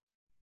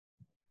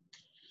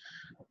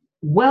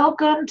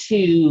Welcome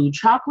to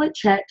Chocolate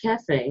Chat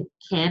Cafe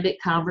Candid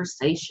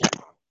Conversation,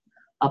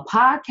 a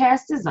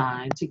podcast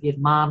designed to give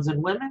moms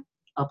and women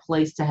a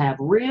place to have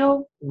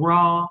real,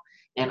 raw,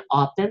 and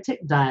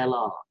authentic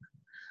dialogue,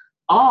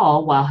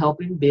 all while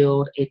helping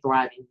build a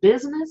thriving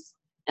business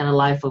and a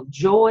life of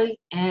joy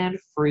and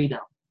freedom.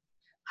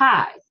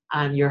 Hi,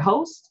 I'm your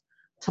host,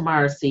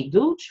 Tamara C.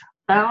 Gooch,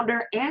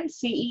 founder and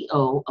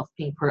CEO of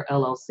Pink Pearl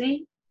LLC,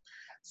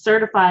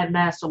 certified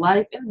master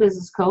life and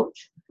business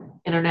coach,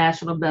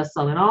 international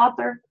best-selling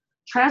author,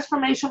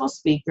 transformational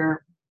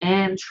speaker,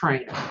 and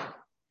trainer.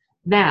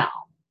 Now,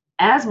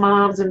 as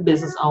moms and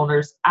business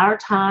owners, our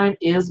time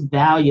is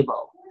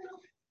valuable.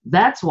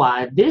 That's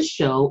why this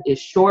show is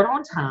short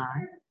on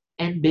time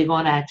and big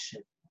on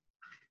action.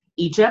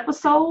 Each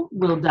episode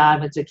will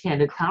dive into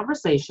candid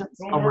conversations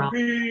around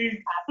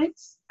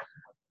topics,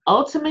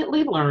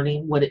 ultimately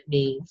learning what it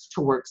means to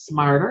work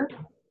smarter,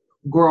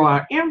 grow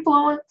our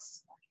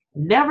influence,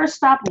 never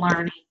stop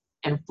learning,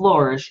 and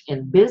flourish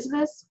in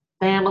business,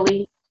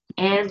 family,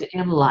 and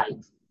in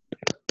life.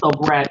 So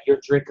grab your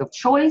drink of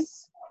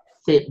choice,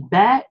 sit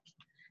back,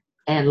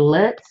 and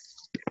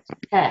let's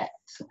chat.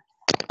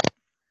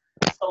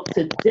 So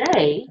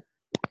today,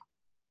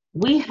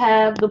 we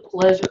have the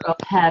pleasure of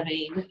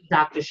having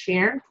Dr.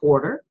 Sharon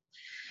Porter.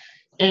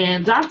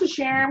 And Dr.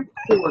 Sharon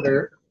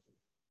Porter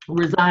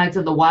resides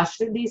in the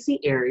Washington,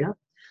 D.C. area.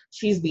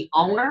 She's the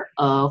owner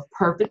of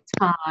Perfect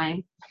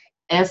Time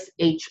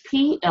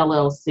SHP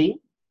LLC,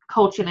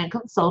 coaching and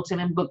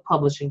consulting and book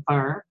publishing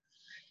firm.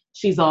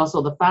 She's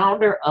also the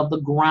founder of the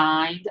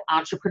Grind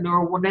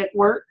Entrepreneurial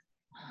Network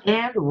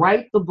and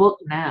Write the Book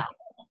Now.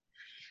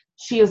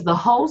 She is the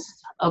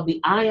host of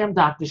the I Am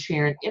Dr.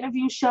 Sharon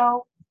interview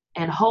show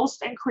and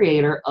host and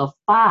creator of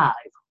 5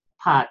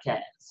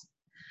 podcasts.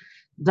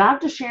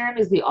 Dr. Sharon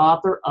is the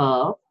author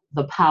of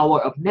The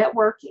Power of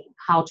Networking,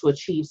 How to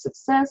Achieve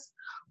Success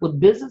with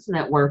Business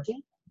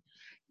Networking,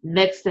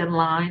 Next in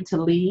Line to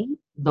Lead,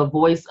 The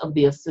Voice of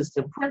the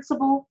Assistant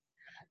Principal,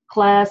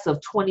 Class of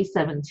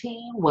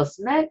 2017, What's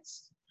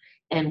Next,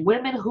 and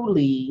Women Who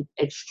Lead,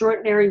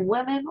 Extraordinary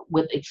Women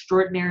with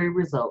Extraordinary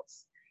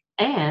Results,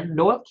 and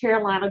North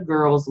Carolina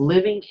Girls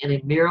Living in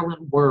a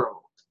Maryland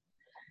World.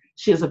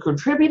 She is a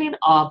contributing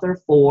author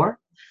for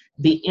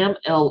the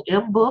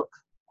MLM book,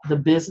 The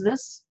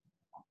Business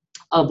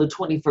of the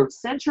 21st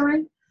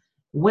Century,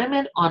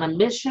 Women on a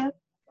Mission,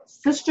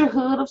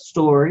 Sisterhood of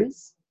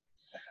Stories,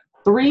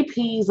 3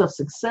 P's of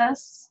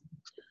Success,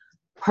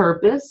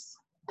 Purpose,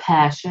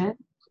 Passion,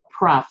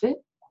 Profit,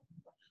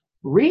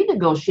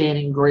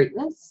 Renegotiating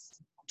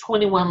Greatness,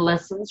 21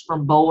 Lessons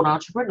from Bold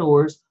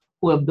Entrepreneurs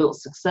who have built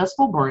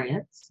successful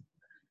brands,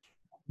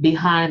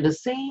 Behind the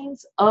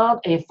Scenes of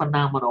a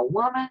Phenomenal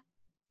Woman,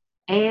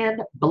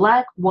 and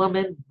Black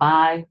Woman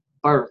by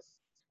Birth,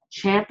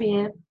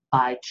 Champion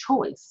by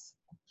Choice.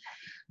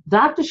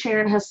 Dr.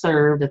 Sharon has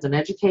served as an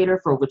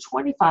educator for over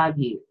 25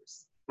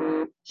 years.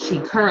 She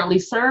currently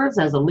serves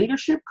as a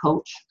leadership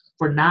coach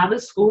for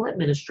novice school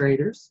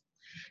administrators.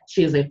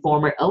 She is a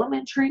former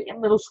elementary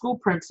and middle school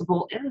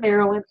principal in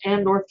Maryland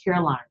and North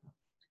Carolina.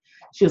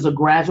 She is a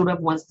graduate of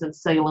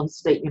Winston-Salem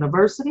State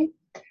University,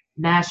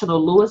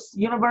 National Louis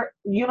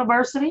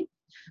University,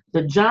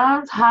 the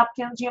Johns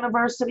Hopkins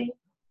University,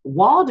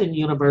 Walden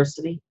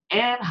University,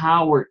 and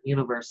Howard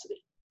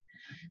University.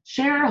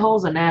 Sharon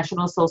holds a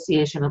National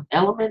Association of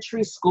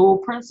Elementary School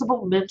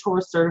Principal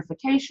Mentor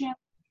certification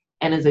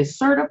and is a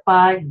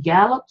certified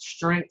Gallup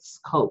Strengths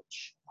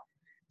coach.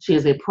 She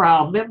is a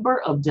proud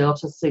member of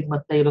Delta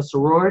Sigma Theta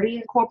Sorority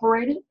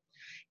Incorporated,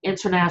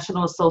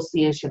 International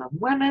Association of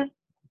Women,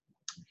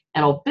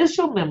 an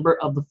official member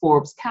of the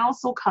Forbes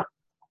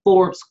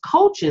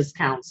Coaches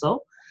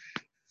Council,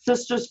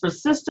 Sisters for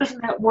Sisters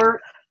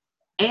Network,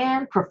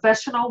 and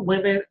Professional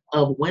Women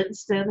of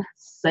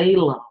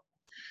Winston-Salem.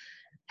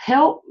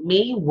 Help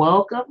me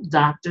welcome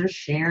Dr.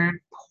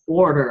 Sharon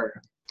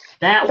Porter.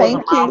 That was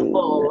a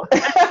mouthful.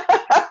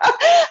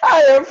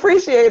 I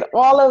appreciate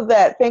all of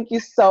that. Thank you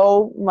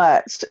so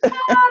much.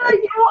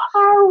 You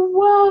are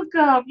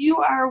welcome. You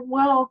are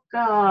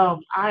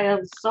welcome. I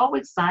am so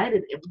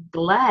excited and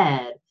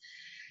glad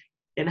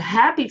and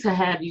happy to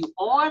have you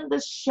on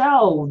the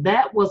show.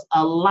 That was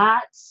a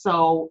lot.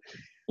 So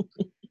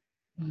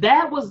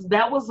that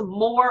was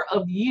more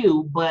of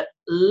you, but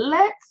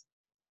let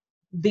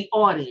the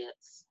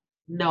audience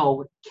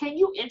know. Can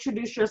you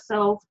introduce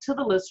yourself to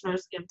the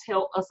listeners and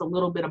tell us a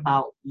little bit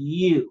about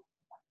you?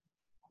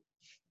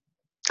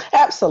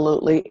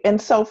 Absolutely.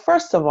 And so,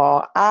 first of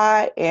all,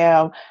 I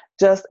am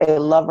just a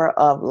lover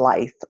of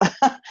life.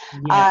 Yeah.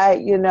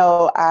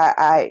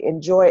 I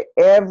enjoy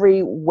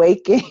every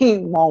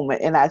waking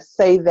moment, and I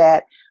say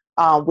that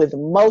with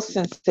most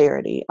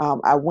sincerity.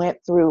 I went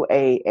through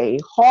a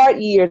hard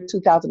year,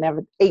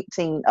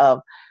 2018,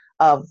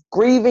 of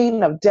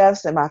grieving, of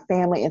deaths in my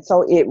family. And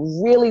so it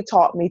really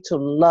taught me to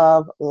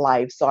love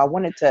life. So I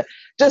wanted to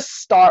just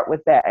start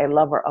with that, a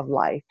lover of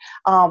life.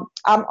 I'm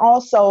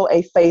also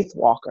a faith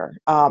walker.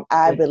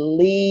 I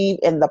believe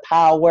in the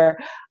power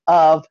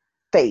of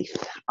faith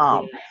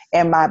Yes.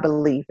 and my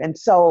belief. And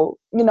so,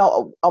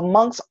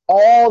 amongst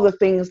all the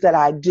things that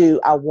I do,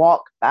 I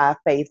walk by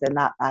faith and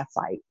not by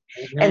sight.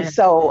 Amen. And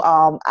so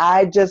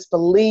I just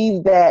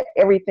believe that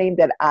everything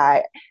that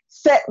I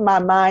set my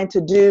mind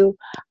to do,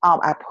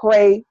 I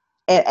pray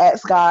and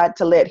ask God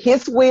to let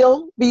his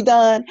will be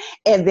done,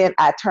 and then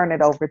I turn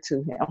it over to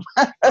him.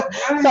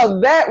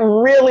 So that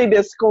really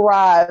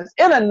describes,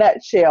 in a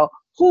nutshell,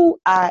 who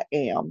I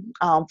am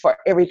for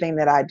everything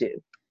that I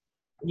do.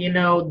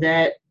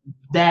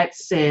 That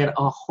said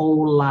a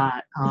whole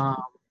lot.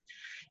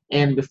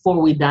 And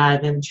before we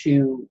dive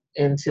into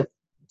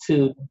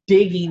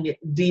digging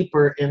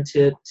deeper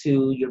into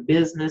your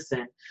business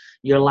and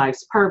your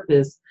life's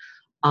purpose,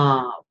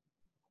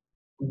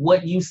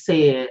 what you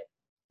said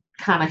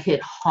kind of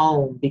hit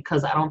home,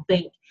 because I don't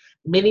think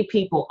many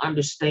people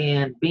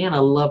understand being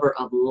a lover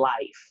of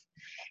life.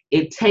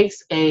 It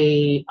takes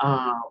a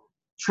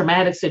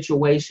traumatic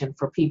situation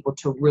for people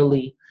to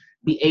really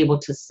be able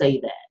to say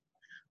that.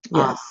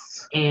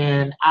 Yes.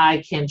 And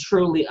I can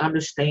truly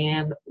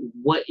understand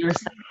what you're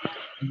saying,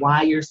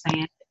 why you're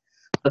saying it,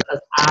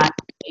 because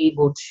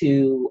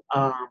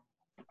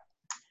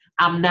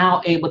I'm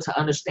now able to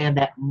understand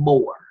that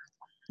more.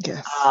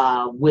 Yes.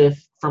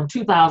 From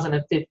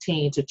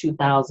 2015 to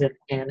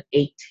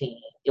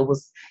 2018, it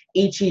was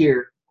each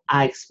year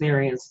I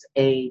experienced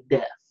a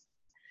death.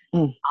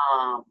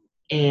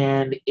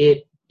 And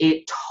it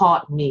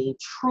taught me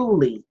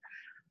truly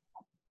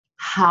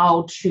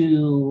how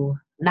to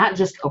not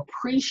just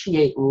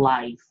appreciate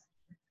life,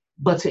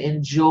 but to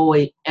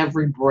enjoy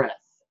every breath,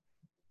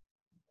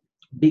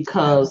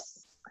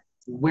 because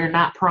we're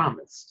not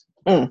promised.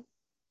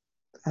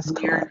 That's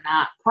We're correct.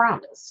 not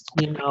promised,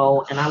 and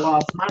I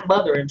lost my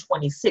mother in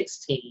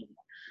 2016.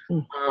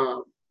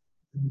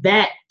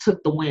 That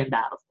took the wind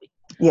out of me.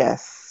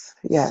 Yes.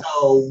 Yes.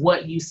 So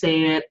what you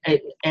said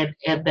at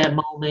that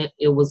moment,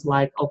 it was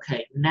like,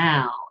 okay,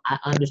 now I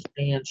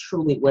understand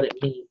truly what it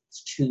means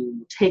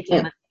to take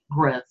in a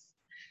breath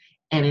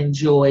and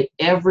enjoy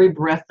every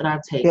breath that I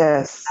take.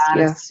 Yes.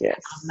 Yes.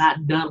 I'm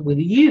not done with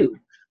you,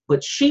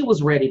 but she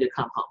was ready to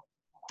come home.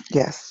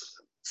 Yes.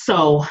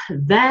 So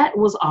that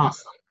was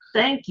awesome.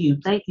 Thank you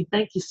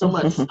so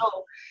much. So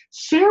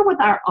share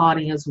with our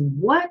audience,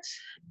 what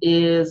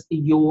is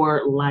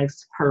your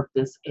life's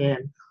purpose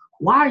and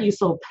why are you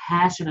so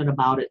passionate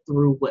about it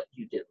through what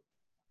you do?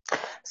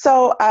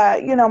 So,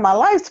 my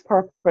life's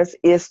purpose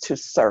is to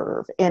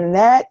serve, and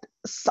that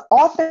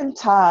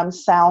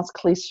oftentimes sounds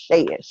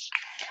cliche-ish.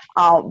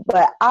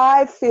 But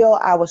I feel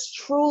I was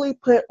truly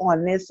put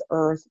on this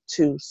earth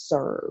to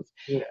serve.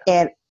 Yeah.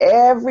 And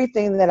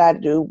everything that I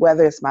do,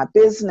 whether it's my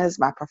business,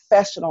 my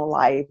professional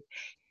life,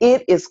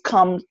 it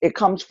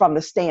comes from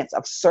the stance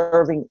of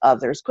serving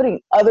others, putting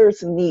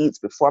others' needs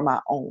before my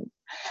own.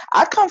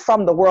 I come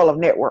from the world of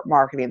network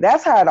marketing.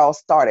 That's how it all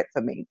started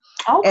for me.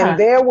 Okay. And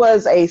there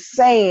was a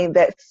saying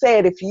that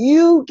said, if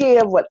you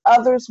give what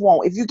others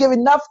want, if you give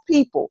enough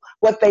people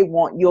what they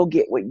want, you'll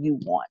get what you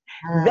want.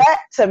 That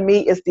to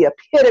me is the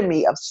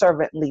epitome of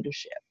servant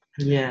leadership.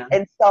 Yeah.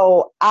 And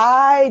so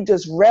I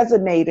just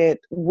resonated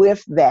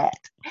with that,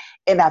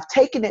 and I've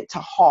taken it to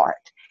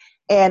heart,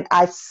 and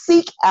I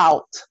seek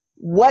out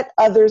what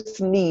others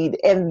need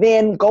and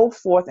then go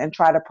forth and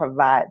try to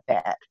provide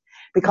that.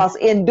 Because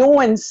in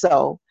doing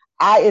so,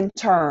 I in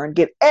turn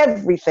get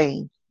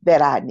everything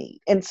that I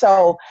need. And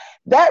so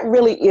that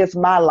really is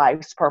my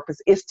life's purpose,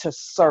 is to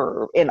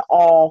serve in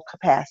all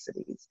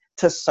capacities,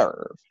 to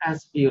serve.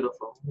 That's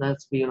beautiful.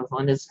 That's beautiful.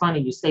 And it's funny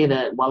you say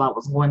that. While I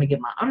was going to get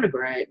my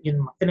undergrad,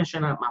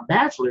 finishing up my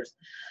bachelor's,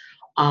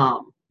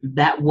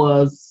 that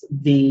was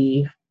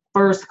the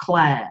first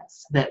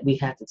class that we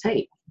had to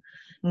take.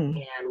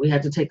 And we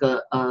had to take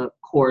a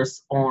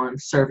course on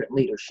servant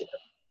leadership.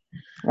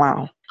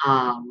 Wow.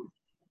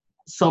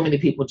 So many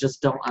people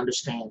just don't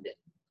understand it.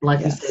 Like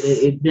you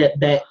said,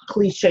 that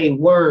cliche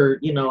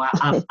word,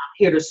 I'm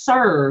here to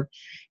serve.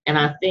 And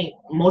I think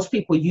most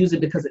people use it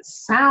because it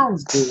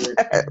sounds good.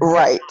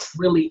 Right. Not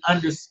really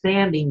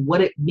understanding what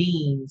it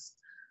means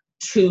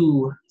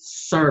to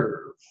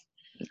serve.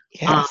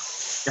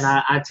 Yes. And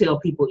I tell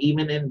people,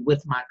 even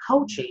with my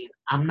coaching,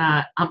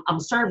 I'm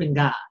serving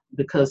God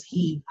because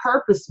he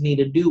purposed me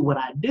to do what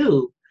I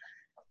do.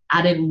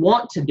 I didn't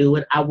want to do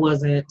it. I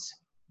wasn't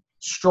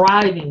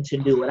striving to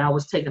do it. I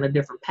was taking a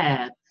different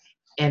path.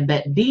 And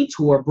that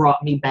detour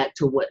brought me back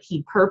to what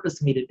he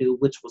purposed me to do,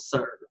 which was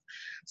serve.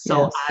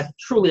 So I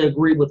truly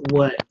agree with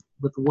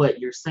what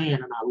you're saying,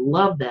 and I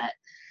love that.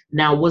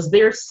 Now, was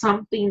there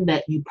something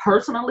that you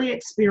personally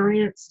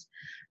experienced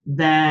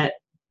that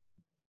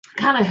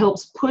kind of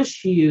helps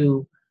push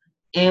you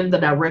in the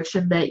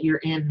direction that you're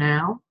in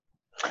now?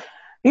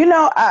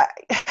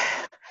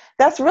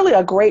 That's really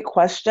a great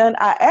question.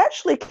 I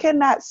actually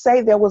cannot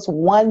say there was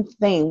one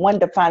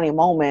defining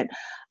moment,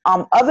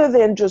 other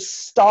than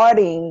just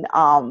starting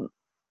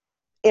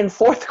in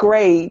fourth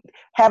grade,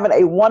 having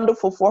a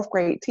wonderful fourth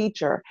grade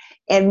teacher,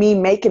 and me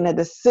making a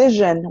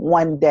decision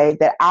one day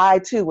that I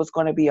too was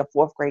going to be a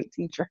fourth grade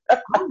teacher. Oh,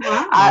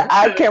 wow.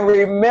 I can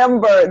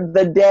remember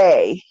the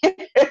day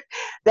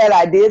that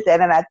I did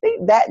that. And I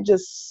think that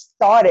just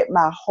started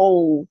my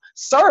whole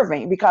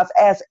serving, because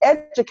as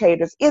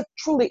educators, it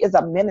truly is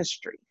a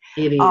ministry.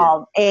 It is.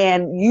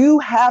 And you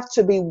have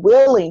to be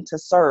willing to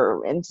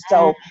serve. And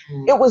so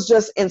it was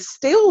just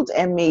instilled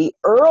in me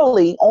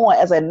early on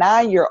as a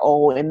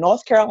 9-year-old in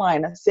North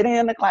Carolina, sitting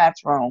in the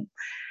classroom,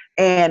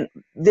 and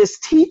this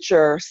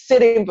teacher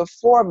sitting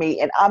before me,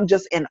 and I'm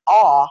just in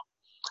awe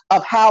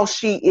of how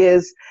she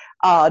is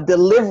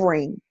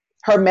delivering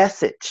her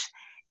message.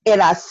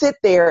 And I sit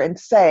there and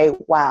say,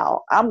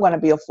 wow, I'm going to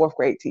be a fourth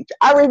grade teacher.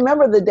 I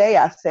remember the day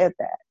I said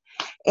that.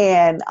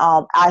 And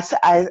I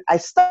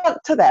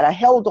stuck to that. I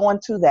held on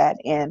to that.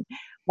 And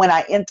when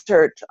I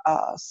entered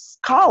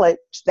college,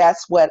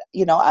 that's what,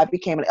 I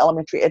became an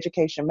elementary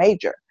education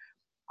major.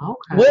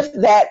 Okay. With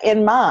that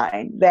in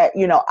mind, that,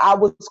 I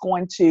was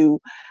going to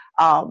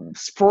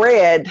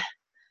spread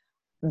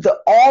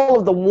all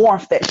of the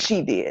warmth that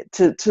she did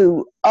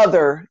to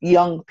other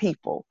young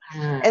people.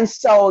 And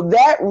so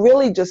that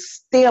really just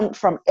stemmed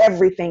from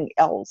everything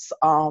else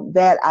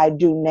that I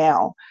do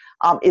now.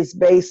 Is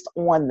based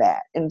on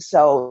that. And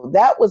so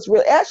that was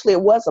really, actually,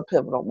 it was a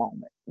pivotal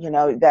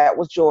moment. That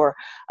was your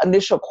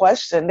initial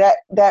question.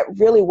 That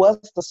really was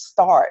the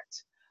start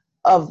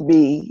of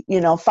me,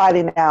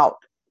 finding out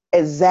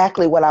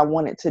exactly what I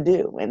wanted to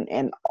do.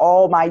 And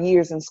all my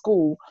years in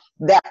school,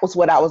 that was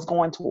what I was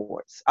going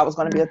towards. I was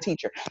going to be a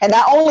teacher. And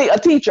not only a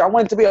teacher, I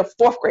wanted to be a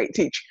fourth grade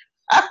teacher.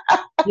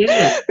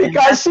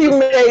 Because she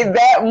made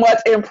that much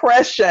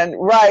impression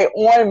right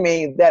on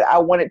me that I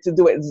wanted to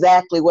do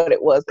exactly what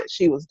it was that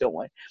she was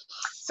doing.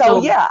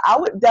 So yeah, I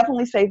would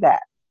definitely say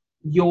that.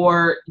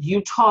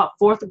 You taught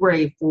fourth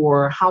grade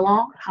for how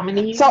long? How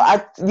many years? So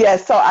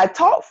I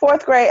taught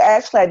fourth grade.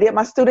 Actually, I did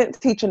my student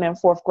teaching in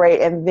fourth grade,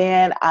 and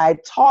then I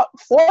taught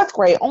fourth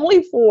grade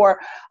only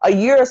for a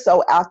year or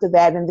so after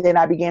that, and then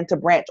I began to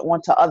branch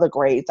onto other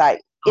grades.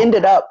 I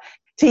ended up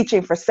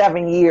teaching for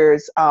 7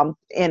 years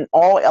in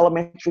all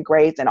elementary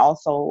grades and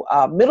also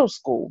middle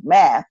school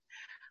math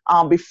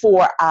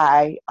before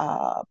I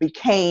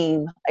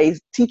became a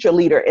teacher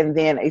leader and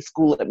then a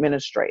school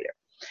administrator.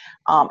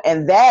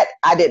 And that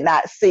I did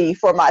not see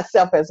for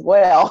myself as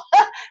well.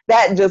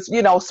 That just,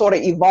 sort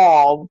of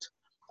evolved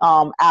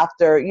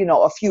after,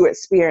 a few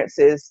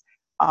experiences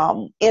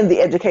in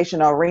the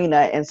educational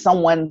arena and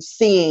someone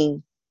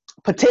seeing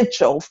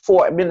potential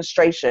for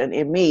administration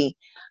in me.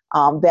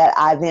 That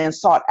I then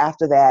sought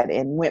after that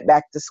and went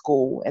back to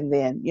school and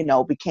then,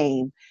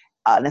 became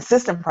an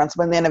assistant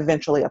principal and then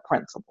eventually a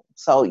principal.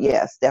 So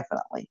yes,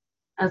 definitely.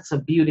 That's a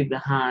beauty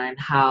behind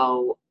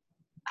how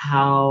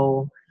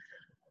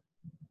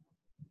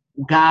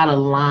God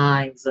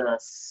aligns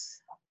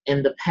us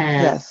in the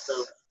path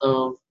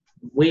of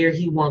where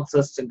he wants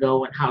us to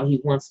go and how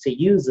he wants to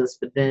use us,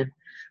 but then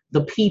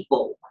the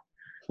people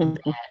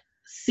that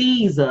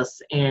sees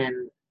us and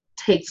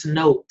takes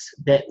note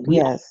that we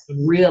don't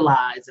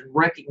realize and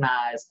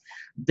recognize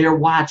they're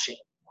watching.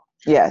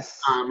 Yes.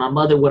 My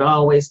mother would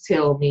always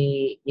tell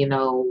me,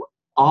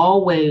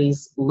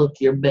 always look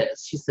your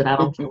best. She said, I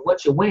don't care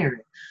what you're wearing,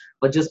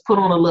 but just put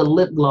on a little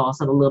lip gloss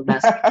and a little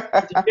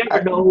mascara. You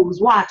never know who's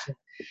watching.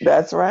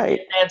 That's right.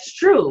 And that's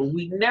true.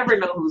 We never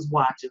know who's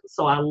watching.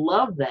 So I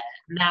love that.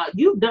 Now,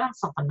 you've done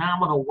some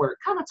phenomenal work.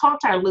 Kind of talk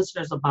to our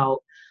listeners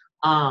about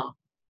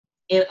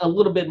in a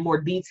little bit more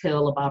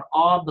detail about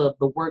all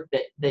the work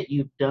that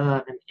you've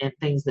done and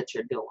things that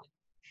you're doing.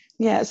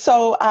 Yeah,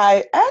 so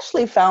I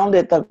actually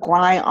founded the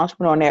Grind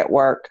Entrepreneur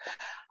Network.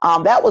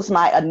 That was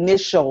my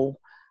initial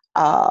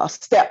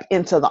step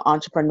into the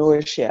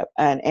entrepreneurship.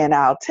 And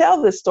I'll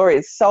tell this story.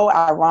 It's so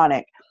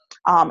ironic.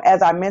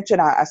 As I mentioned,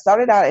 I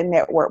started out in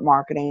network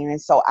marketing. And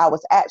so I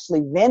was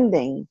actually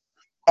vending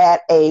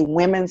at a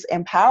women's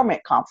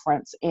empowerment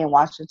conference in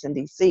Washington,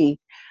 D.C.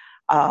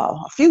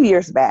 A few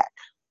years back.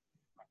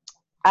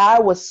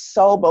 I was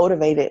so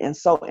motivated and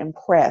so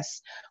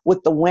impressed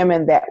with the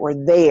women that were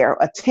there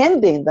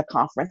attending the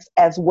conference,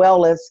 as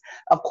well as,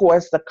 of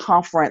course, the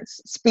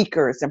conference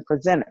speakers and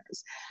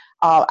presenters.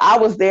 I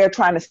was there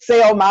trying to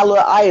sell my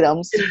little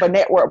items for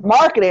network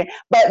marketing,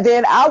 but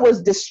then I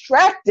was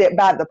distracted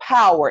by the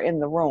power in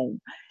the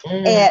room.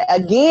 And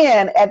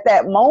again, at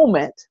that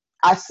moment,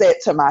 I said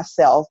to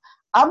myself,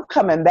 I'm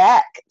coming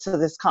back to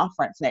this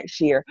conference next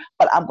year,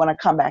 but I'm going to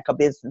come back a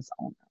business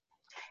owner.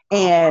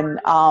 And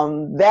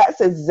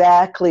that's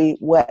exactly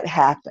what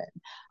happened.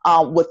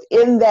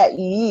 Within that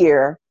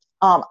year,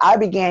 I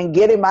began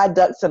getting my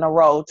ducks in a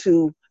row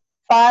to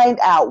find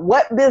out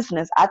what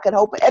business I could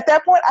open. At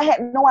that point, I had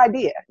no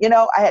idea.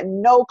 I had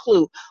no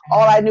clue.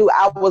 All I knew,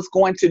 I was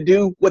going to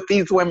do what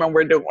these women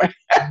were doing.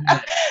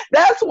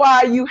 That's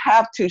why you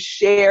have to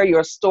share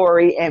your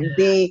story and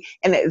be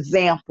an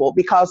example,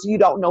 because you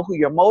don't know who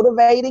you're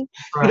motivating.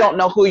 Right. You don't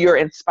know who you're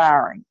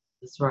inspiring.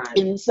 That's right.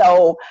 And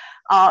so,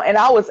 and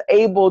I was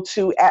able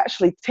to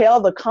actually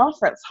tell the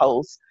conference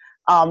host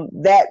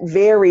that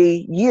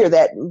very year,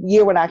 that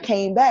year when I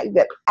came back,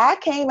 that I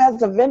came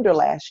as a vendor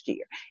last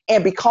year.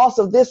 And because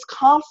of this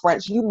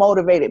conference, you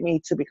motivated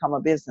me to become a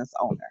business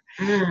owner.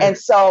 And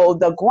so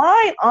the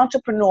Grind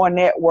Entrepreneur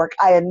Network,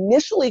 I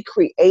initially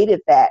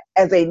created that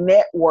as a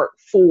network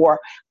for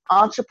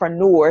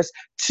entrepreneurs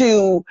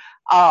to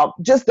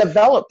just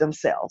develop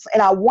themselves.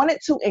 And I wanted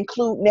to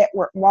include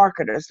network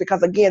marketers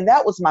because, again,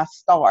 that was my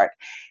start.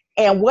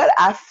 And what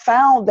I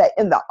found that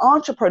in the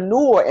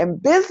entrepreneur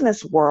and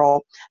business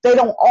world, they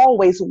don't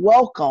always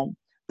welcome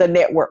the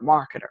network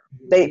marketer.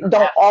 They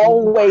don't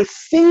always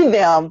see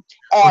them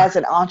as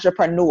an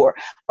entrepreneur.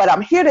 But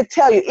I'm here to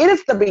tell you, it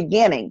is the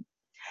beginning.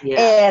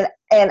 Yeah.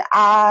 And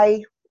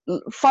I,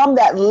 from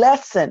that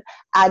lesson,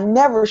 I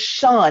never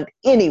shunned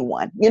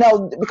anyone,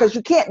 because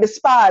you can't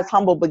despise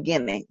humble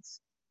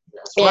beginnings.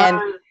 That's and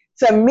right.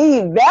 To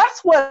me, that's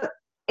what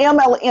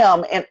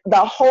MLM and the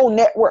whole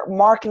network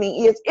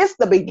marketing is. It's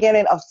the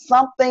beginning of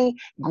something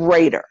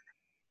greater.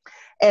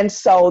 And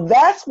so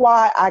that's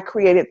why I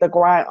created the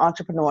Grind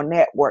Entrepreneur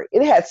Network.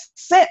 It has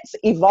since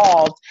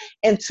evolved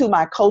into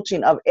my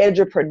coaching of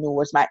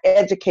edupreneurs, my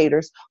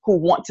educators who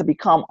want to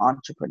become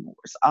entrepreneurs.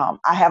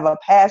 I have a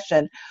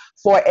passion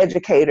for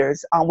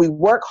educators. We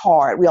work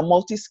hard. We are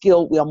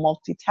multi-skilled. We are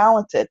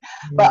multi-talented.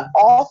 But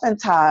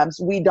oftentimes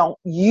we don't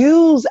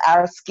use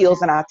our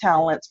skills and our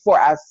talents for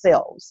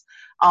ourselves.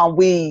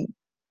 We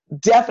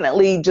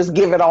definitely just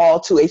give it all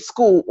to a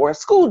school or a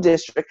school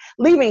district,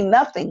 leaving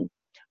nothing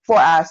for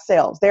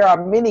ourselves. There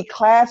are many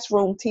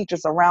classroom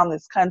teachers around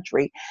this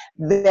country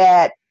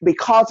that,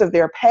 because of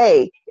their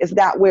pay is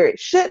not where it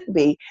should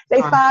be,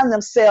 they find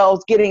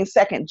themselves getting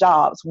second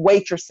jobs,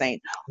 waitressing,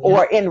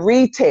 or in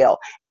retail.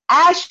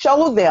 I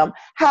show them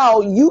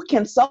how you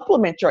can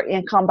supplement your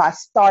income by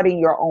starting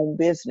your own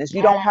business.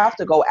 You don't have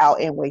to go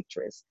out and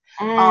waitress.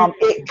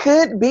 It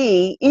could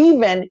be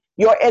even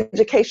your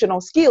educational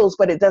skills,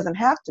 but it doesn't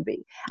have to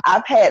be.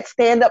 I've had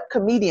stand-up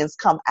comedians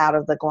come out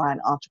of the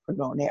Grind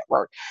Entrepreneur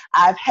Network.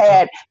 I've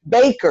had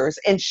bakers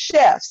and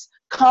chefs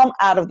come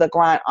out of the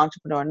Grind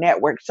Entrepreneur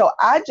Network. So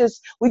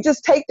we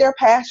just take their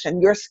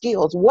passion, your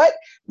skills. What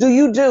do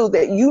you do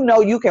that you know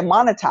you can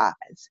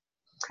monetize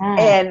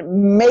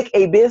and make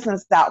a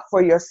business out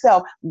for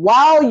yourself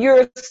while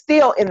you're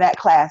still in that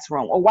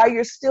classroom or while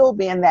you're still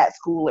being that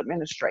school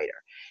administrator?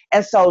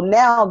 And so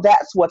now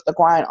that's what the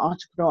Grind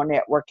Entrepreneur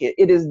Network is.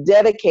 It is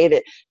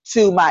dedicated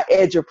to my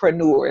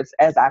edupreneurs,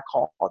 as I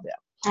call them.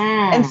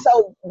 And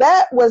so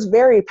that was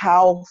very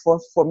powerful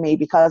for me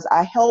because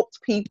I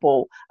helped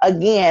people,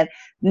 again,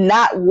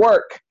 not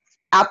work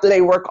after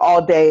they work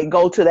all day,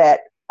 go to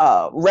that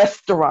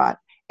restaurant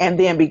and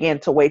then begin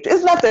to waitress.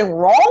 There's nothing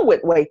wrong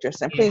with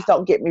waitressing. Please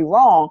don't get me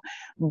wrong.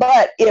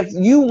 But if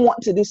you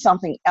want to do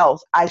something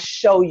else, I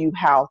show you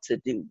how to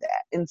do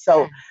that. And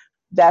so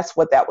that's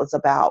what that was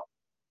about.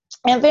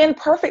 And then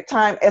Perfect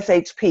Time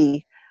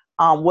SHP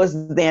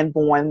was then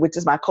born, which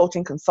is my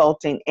coaching,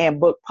 consulting, and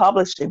book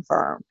publishing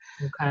firm.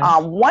 Okay.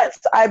 Once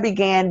I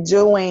began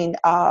doing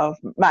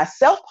my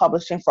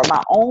self-publishing for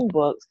my own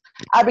books,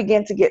 I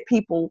began to get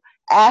people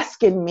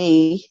asking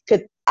me,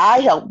 could I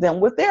help them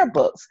with their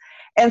books?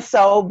 And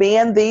so,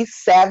 being the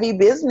savvy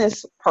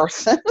business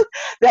person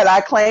that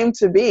I claim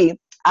to be,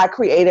 I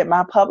created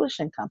my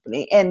publishing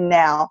company. And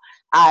now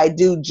I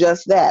do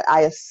just that.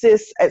 I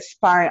assist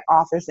aspiring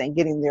authors in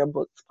getting their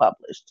books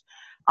published.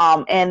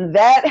 And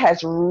that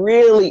has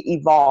really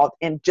evolved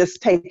and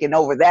just taken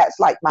over. That's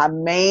like my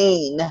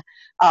main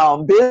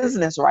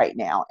business right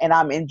now. And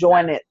I'm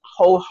enjoying it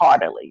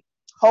wholeheartedly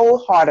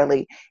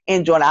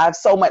enjoying it. I've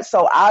so much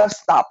so I've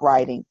stopped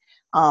writing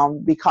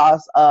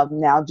because of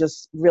now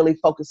just really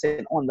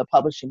focusing on the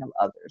publishing of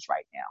others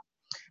right now.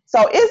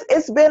 So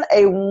it's been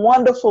a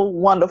wonderful,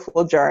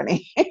 wonderful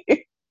journey.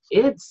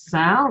 It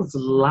sounds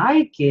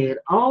like it.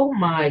 Oh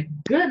my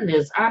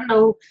goodness. I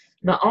know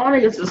the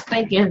audience is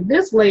thinking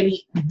this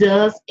lady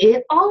does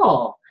it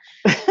all.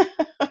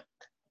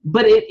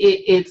 But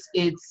it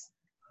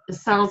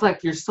sounds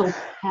like you're so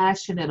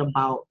passionate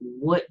about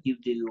what you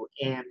do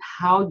and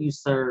how you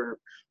serve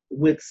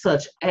with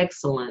such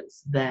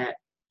excellence that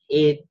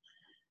it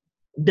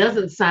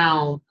doesn't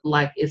sound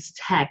like it's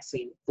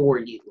taxing for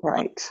you.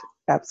 Right.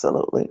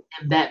 Absolutely.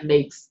 And that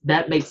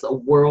makes a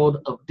world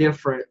of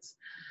difference.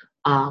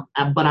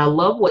 But I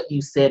love what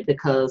you said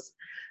because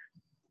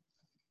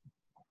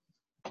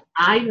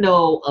I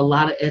know a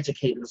lot of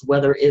educators,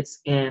 whether it's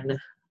in,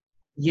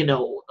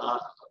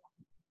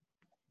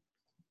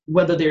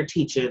 whether they're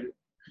teaching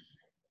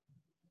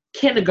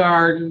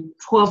kindergarten,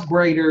 12th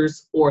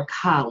graders, or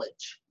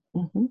college.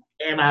 Mm-hmm.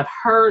 And I've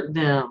heard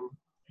them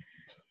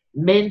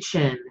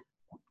mention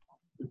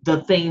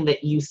the thing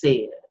that you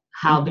said,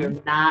 how they're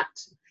not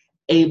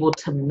able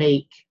to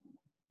make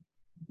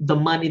the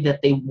money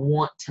that they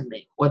want to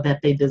make or that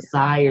they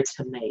desire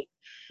to make.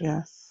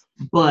 Yes.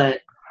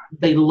 But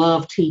they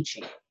love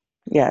teaching.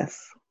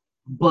 Yes.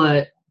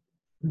 But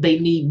they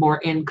need more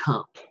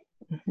income.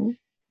 Mm-hmm.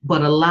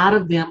 But a lot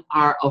of them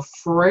are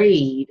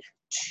afraid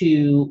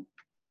to,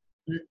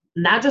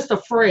 not just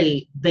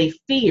afraid, they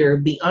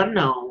fear the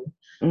unknown.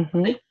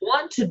 Mm-hmm. They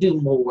want to do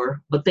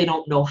more, but they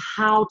don't know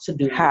how to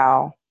do more.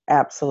 How?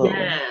 Absolutely.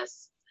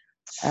 Yes.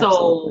 So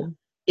Absolutely.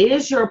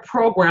 is your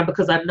program,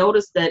 because I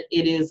noticed that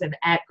it is an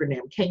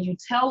acronym, can you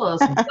tell us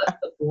what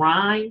the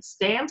GRIND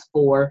stands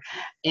for,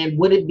 and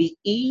would it be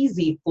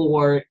easy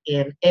for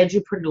an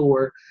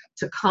edupreneur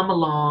to come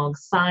along,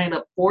 sign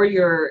up for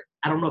your,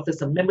 I don't know if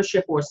it's a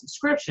membership or a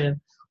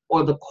subscription,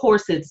 or the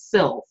course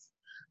itself,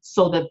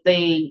 so that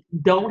they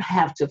don't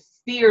have to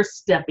fear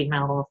stepping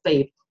out on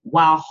faith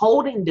while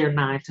holding their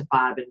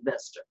 9-to-5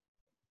 investor?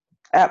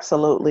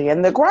 Absolutely.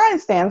 And the GRIND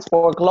stands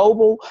for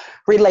Global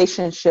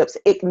Relationships,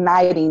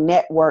 Igniting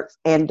Networks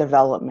and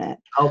Development.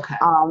 Okay.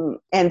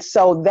 And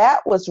so that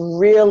was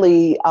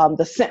really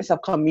the sense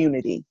of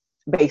community,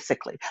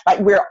 basically. Like,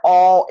 we're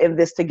all in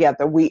this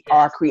together. We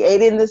are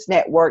creating this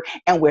network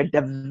and we're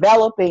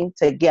developing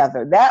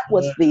together. That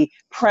was the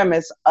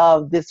premise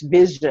of this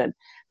vision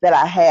that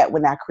I had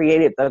when I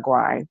created the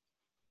GRIND.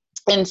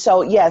 And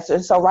so, yes,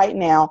 and so right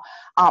now,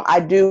 I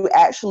do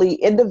actually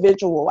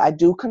I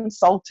do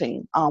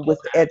consulting with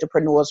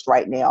entrepreneurs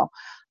right now.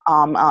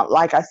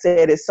 Like I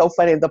said, it's so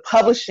funny. The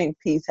publishing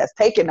piece has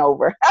taken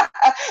over,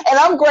 and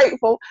I'm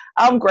grateful.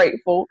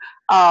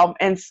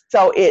 And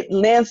so it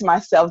lends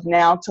myself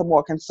now to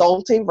more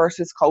consulting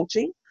versus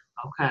coaching.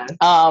 Okay.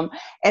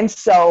 And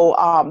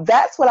so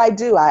that's what I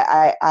do.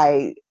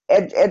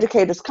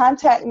 Educators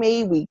contact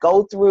me. We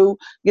go through,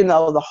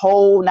 the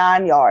whole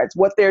 9 yards,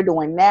 what they're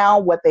doing now,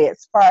 what they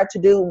aspire to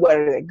do, what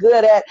are they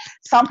good at.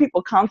 Some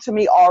people come to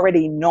me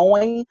already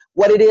knowing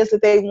what it is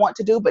that they want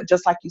to do, but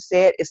just like you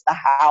said, it's the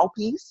how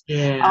piece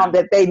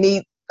that they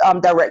need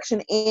direction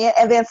in.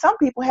 And then some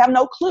people have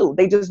no clue.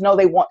 They just know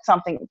they want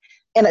something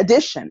in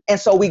addition. And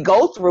so we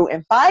go through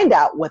and find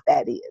out what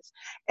that is.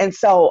 And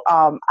so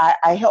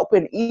I help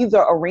in either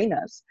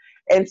arenas.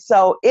 And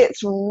so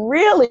it's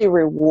really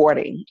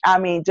rewarding. I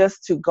mean,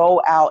 just to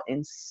go out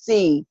and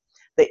see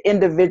the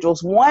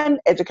individuals. One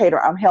educator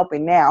I'm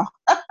helping now,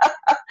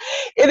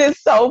 it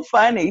is so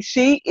funny.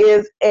 She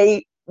is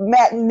a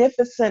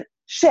magnificent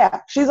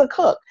chef. She's a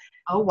cook.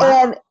 Oh,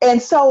 wow.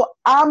 And so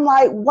I'm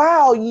like,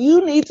 wow,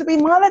 you need to be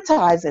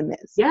monetizing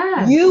this.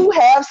 Yeah. You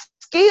have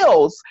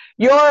skills.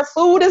 Your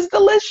food is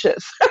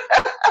delicious.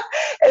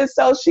 And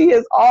so she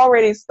has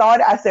already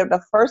started. I said,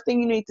 the first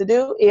thing you need to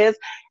do is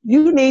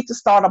you need to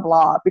start a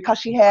blog, because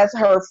she has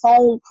her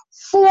phone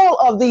full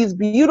of these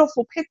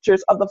beautiful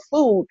pictures of the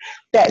food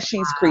that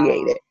she's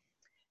created,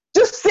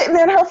 just sitting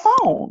in her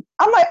phone.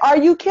 I'm like, are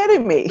you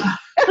kidding me?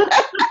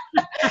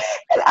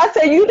 And I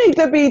said, you need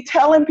to be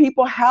telling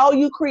people how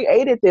you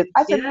created this.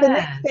 I said, the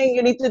next thing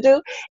you need to do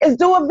is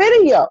do a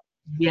video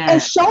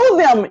and show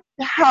them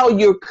how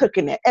you're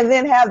cooking it, and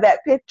then have that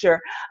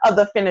picture of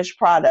the finished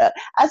product.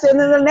 I said, and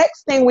then the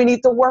next thing we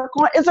need to work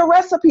on is a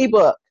recipe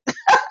book.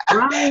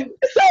 Right.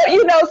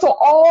 So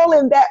all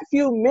in that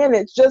few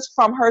minutes, just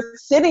from her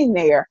sitting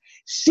there,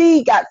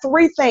 she got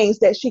 3 things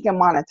that she can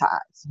monetize.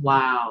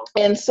 Wow.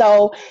 And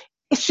so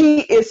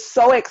she is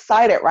so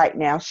excited right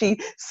now. She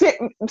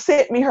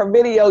sent me her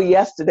video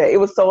yesterday. It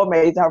was so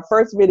amazing. Her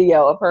first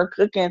video of her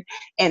cooking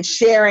and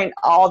sharing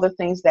all the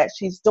things that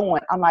she's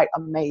doing. I'm like,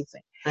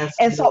 amazing. That's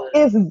and good. So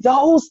it's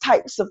those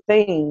types of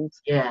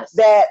things Yes.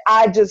 that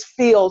I just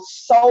feel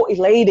so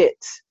elated.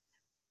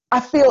 I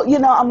feel,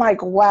 I'm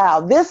like,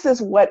 wow, this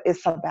is what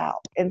it's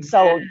about. And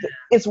so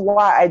it's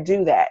why I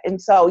do that.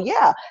 And so,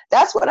 yeah,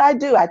 that's what I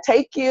do. I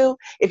take you,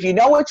 if you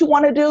know what you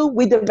want to do,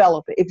 we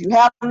develop it. If you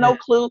have no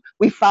clue,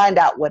 we find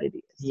out what it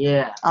is.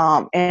 Yeah.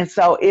 And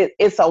so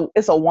it's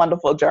a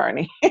wonderful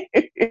journey.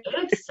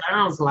 It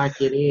sounds like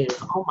it is.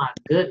 Oh my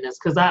goodness.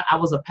 Because I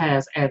was a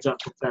past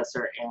adjunct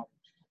professor, and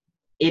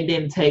it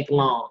didn't take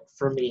long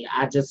for me.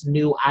 I just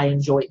knew I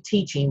enjoyed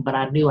teaching, but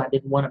I knew I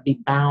didn't want to be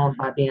bound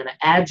by being an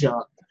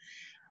adjunct.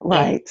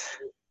 Right.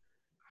 And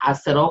I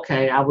said,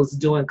 okay, I was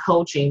doing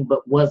coaching,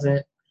 but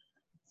wasn't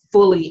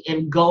fully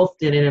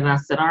engulfed in it. And I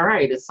said, all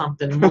right, it's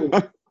something more.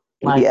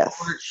 Like, Lord,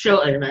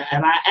 show, and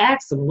I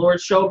asked him,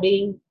 Lord, show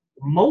me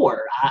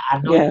more. I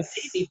know you need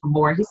me for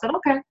more. He said,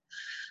 okay,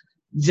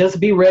 just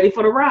be ready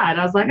for the ride.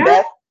 I was like,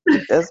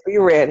 just be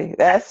ready.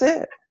 That's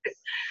it.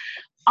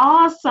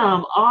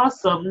 Awesome.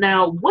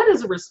 Now, what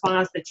is a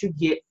response that you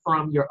get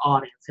from your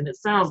audience? And it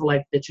sounds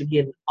like that you're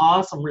getting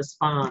awesome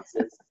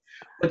responses.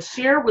 But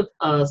share with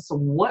us,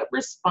 what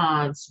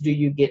response do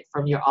you get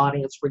from your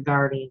audience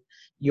regarding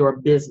your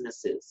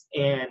businesses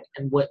and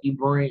what you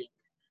bring?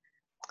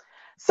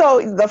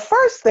 So the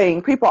first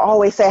thing people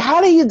always say,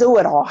 how do you do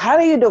it all? How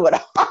do you do it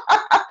all?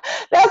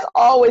 That's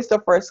always the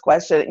first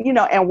question,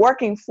 and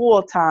working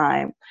full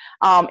time.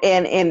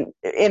 And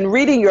in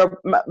reading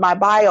my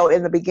bio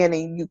in the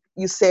beginning,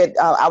 you said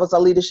I was a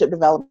leadership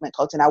development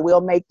coach, and I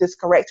will make this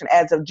correction.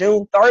 As of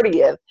June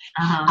 30th,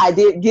 I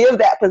did give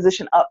that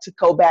position up to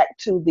go back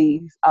to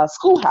the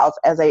schoolhouse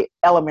as a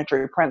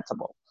elementary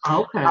principal.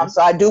 Okay.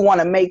 So I do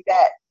want to make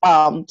that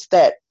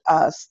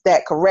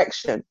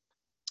correction,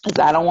 because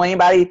I don't want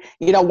anybody,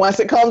 once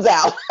it comes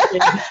out.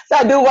 So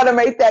I do want to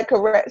make that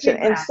correction.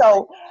 And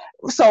so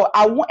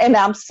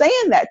I'm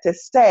saying that to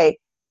say,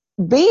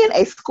 being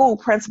a school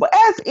principal,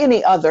 as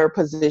any other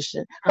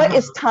position, but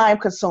it's time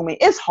consuming,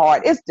 it's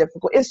hard, it's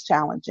difficult, it's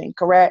challenging,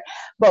 correct?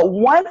 But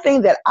one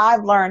thing that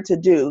I've learned to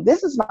do,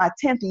 this is my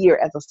 10th year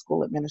as a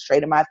school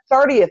administrator, my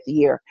 30th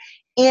year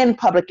in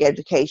public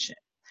education.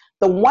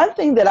 The one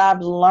thing that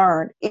I've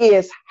learned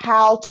is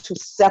how to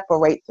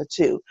separate the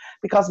two.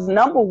 Because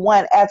number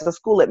one, as a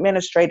school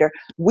administrator,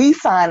 we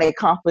sign a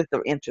conflict of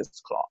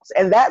interest clause.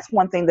 And that's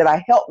one thing that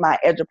I help my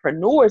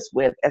entrepreneurs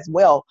with as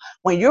well.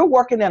 When you're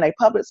working in a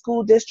public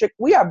school district,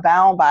 we are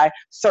bound by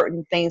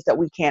certain things that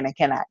we can and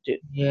cannot do.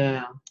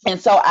 Yeah. And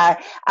so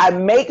I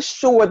make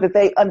sure that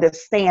they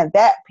understand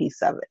that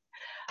piece of it.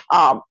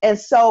 And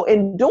so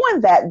in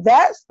doing that,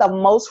 that's the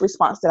most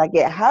response that I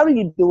get. How do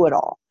you do it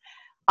all?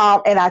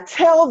 And I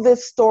tell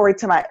this story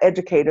to my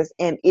educators,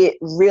 and it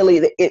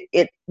really,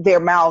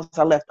 their mouths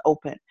are left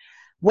open.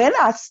 When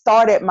I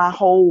started my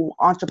whole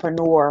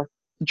entrepreneur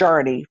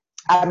journey,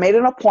 I made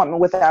an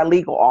appointment with our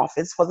legal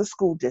office for the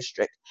school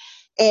district,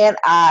 and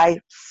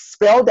I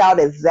spelled out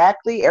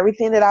exactly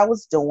everything that I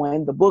was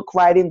doing, the book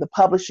writing, the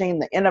publishing,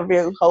 the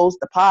interview host,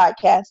 the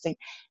podcasting,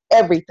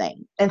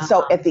 everything. And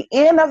so at the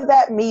end of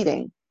that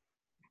meeting,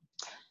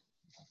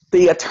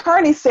 the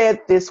attorney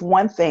said this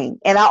one thing,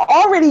 and I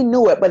already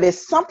knew it, but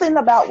it's something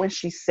about when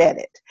she said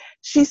it.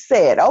 She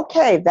said,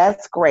 okay,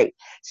 that's great.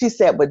 She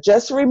said, but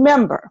just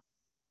remember,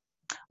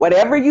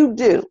 whatever you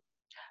do,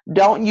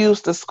 don't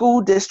use the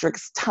school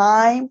district's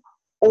time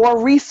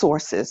or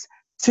resources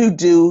to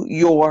do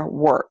your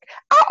work.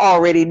 I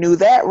already knew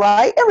that,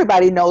 right?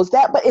 Everybody knows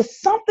that, but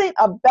it's something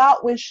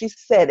about when she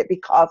said it,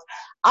 because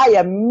I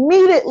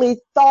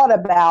immediately thought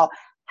about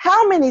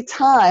how many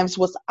times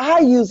was I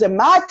using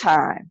my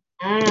time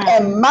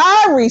and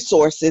my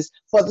resources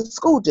for the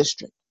school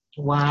district.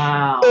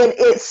 Wow. And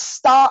it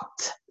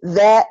stopped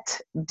that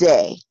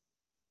day.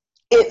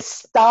 It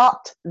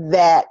stopped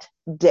that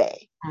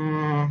day.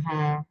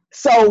 Mm-hmm.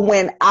 So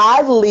when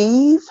I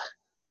leave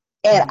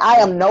and I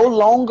am no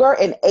longer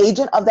an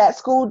agent of that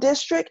school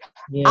district,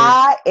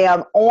 I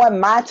am on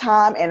my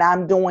time and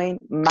I'm doing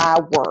my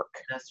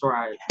work. That's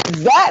right.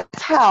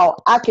 That's how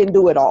I can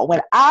do it all. When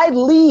I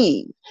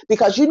leave,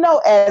 because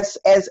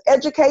as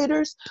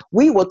educators,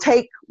 we will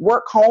take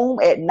work home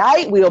at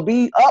night. We'll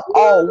be up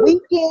all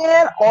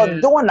weekend or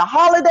during the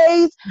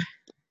holidays.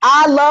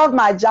 I love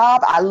my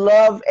job. I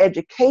love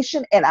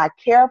education, and I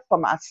care for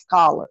my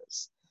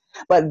scholars.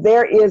 But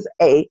there is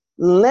a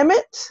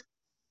limit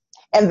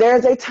and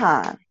there's a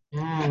time.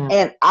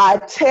 And I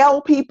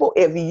tell people,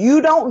 if you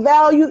don't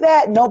value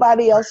that,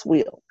 nobody else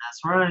will.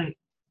 That's right.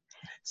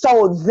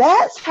 So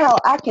that's how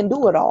I can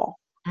do it all.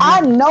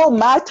 I know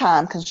my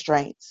time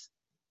constraints.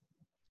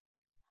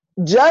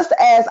 Just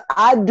as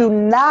I do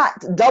not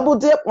double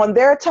dip on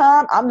their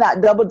time, I'm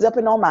not double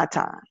dipping on my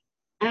time.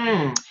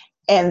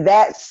 And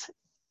that's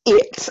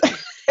it.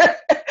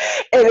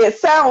 And it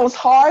sounds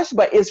harsh,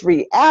 but it's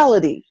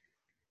reality.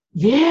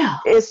 Yeah.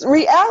 It's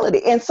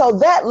reality. And so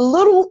that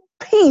little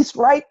piece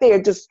right there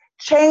just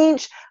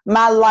changed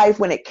my life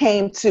when it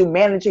came to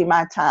managing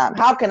my time.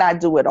 How can I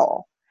do it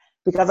all?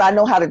 Because I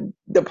know how to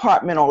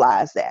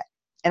departmentalize that,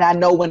 and I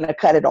know when to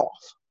cut it off.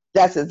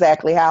 That's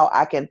exactly how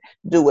I can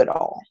do it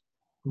all.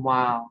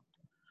 Wow.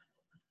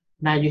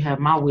 Now you have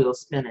my wheel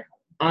spinning.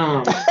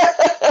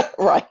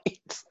 Right.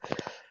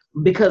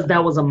 Because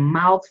that was a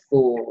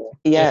mouthful.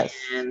 Yes.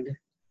 And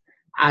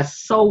I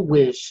so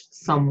wish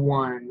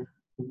someone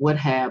would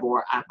have,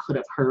 or I could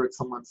have heard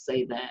someone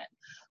say that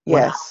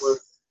when I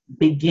was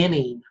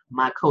beginning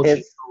my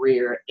coaching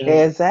career. And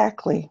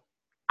exactly.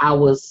 I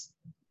was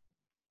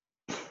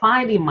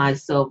finding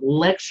myself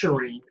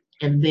lecturing,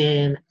 and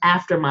then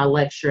after my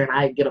lecture and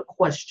I get a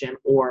question,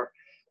 or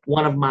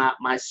one of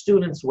my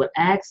students would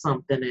ask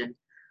something, and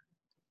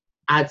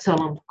I tell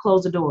them,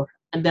 close the door,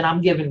 and then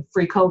I'm giving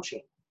free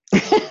coaching.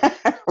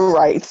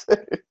 Right.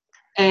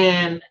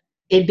 And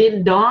it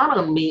didn't dawn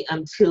on me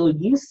until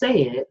you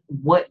said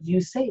what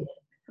you said.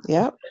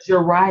 Yep.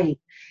 You're right.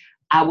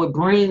 I would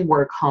bring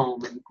work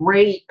home and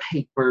grade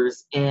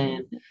papers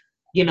and,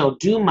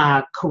 do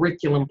my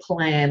curriculum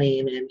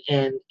planning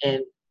and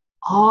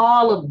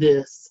all of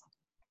this.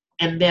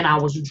 And then I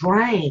was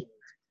drained.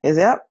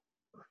 Yep.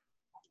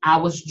 I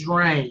was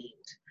drained.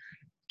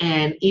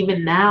 And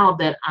even now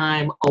that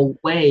I'm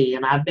away,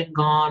 and I've been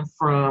gone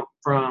from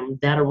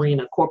that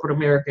arena, corporate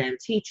America and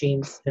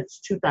teaching, since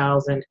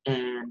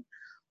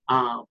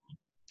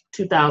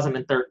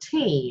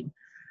 2013,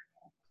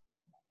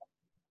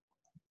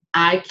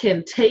 I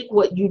can take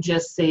what you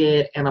just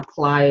said and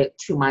apply it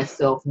to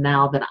myself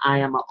now that I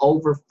am an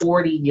over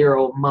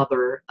 40-year-old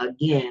mother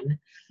again,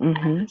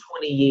 after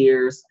 20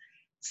 years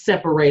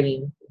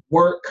separating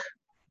work,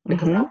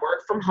 because I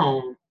work from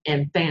home,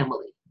 and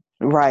family.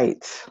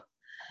 Right.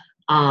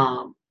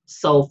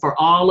 So for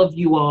all of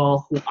you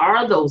all who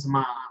are those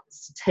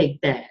moms,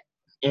 take that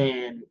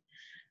and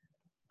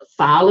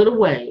file it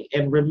away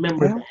and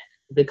remember that,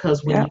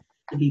 because when you have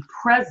to be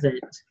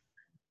present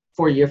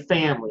for your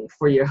family,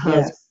 for your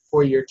husband,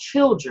 for your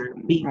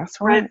children, be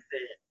present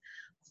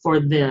for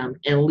them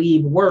and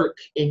leave work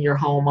in your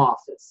home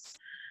office.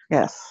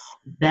 Yes.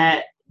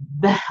 That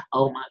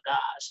Oh my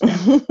gosh,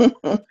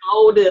 that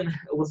golden.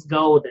 It was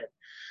golden.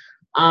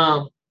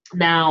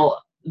 Now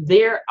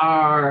there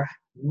are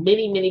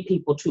many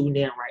people tuned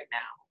in right now.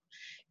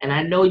 And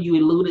I know you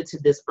alluded to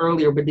this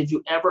earlier, but did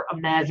you ever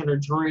imagine or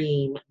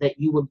dream that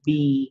you would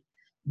be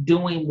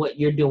doing what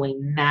you're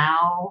doing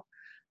now?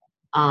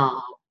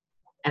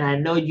 And I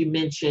know you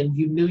mentioned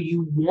you knew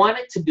you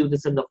wanted to do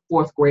this in the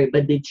 4th grade,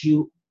 but did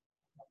you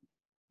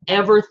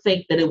ever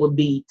think that it would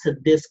be to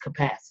this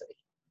capacity?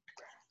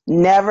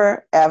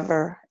 Never,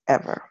 ever,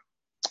 ever.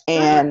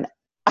 And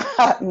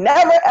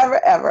never,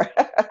 ever, ever.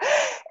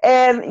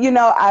 And,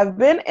 I've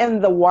been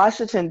in the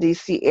Washington,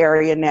 D.C.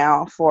 area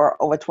now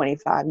for over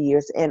 25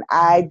 years, and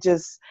I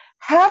just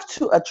have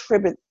to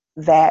attribute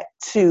that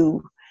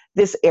to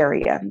this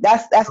area.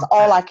 That's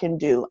all I can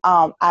do.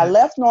 I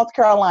left North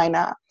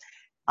Carolina.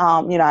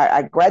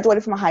 I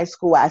graduated from high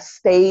school. I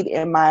stayed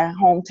in my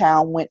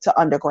hometown, went to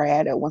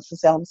undergrad at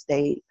Winston-Salem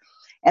State.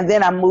 And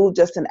then I moved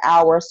just an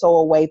hour or so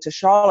away to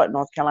Charlotte,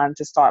 North Carolina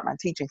to start my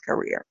teaching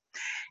career.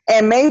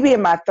 And maybe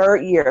in my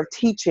 3rd year of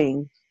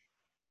teaching,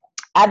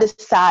 I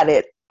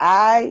decided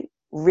I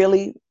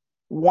really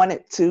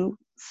wanted to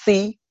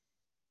see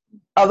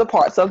other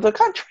parts of the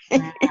country.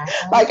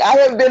 Like, I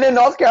have been in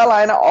North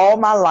Carolina all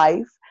my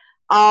life,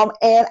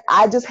 and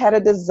I just had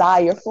a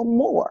desire for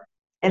more.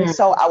 And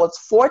so I was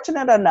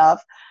fortunate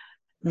enough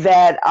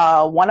that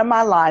one of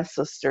my line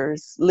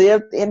sisters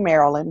lived in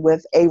Maryland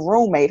with a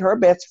roommate, her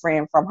best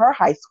friend from her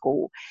high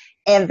school,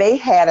 and they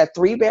had a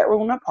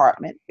 3-bedroom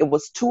apartment. It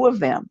was 2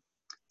 of them,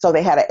 so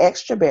they had an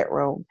extra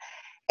bedroom.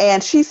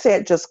 And she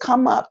said, just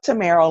come up to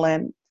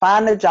Maryland,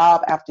 find a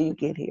job after you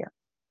get here.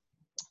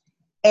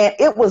 And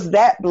it was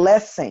that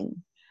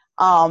blessing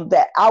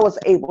that I was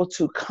able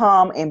to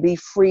come and be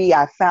free.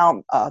 I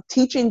found a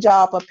teaching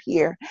job up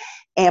here,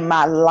 and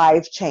my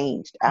life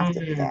changed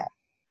after that.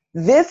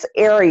 This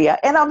area,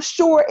 and I'm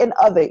sure in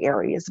other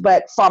areas,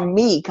 but from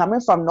me, coming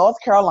from North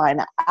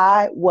Carolina,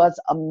 I was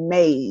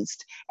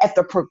amazed at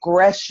the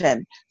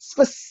progression,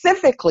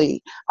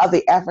 specifically of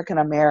the African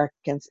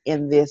Americans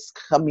in this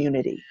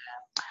community.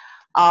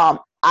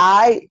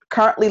 I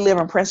currently live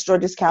in Prince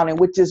George's County,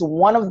 which is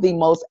one of the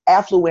most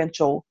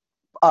affluential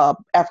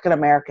African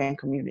American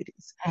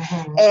communities.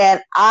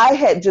 And I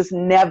had just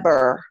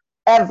never,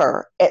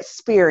 ever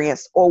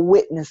experienced or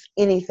witnessed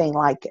anything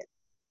like it.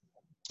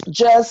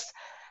 Just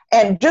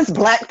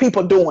Black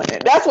people doing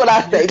it. That's what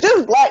I say.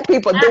 Just Black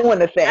people doing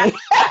the thing.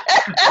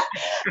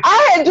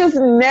 I had just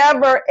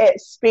never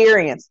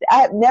experienced it.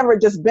 I had never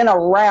just been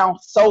around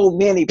so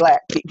many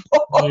Black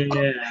people.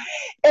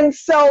 And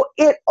so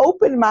it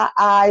opened my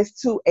eyes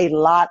to a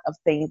lot of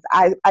things.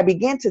 I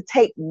began to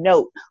take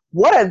note.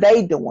 What are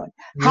they doing?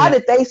 How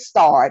did they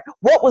start?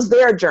 What was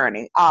their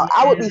journey?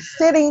 I would be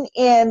sitting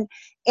in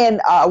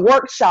a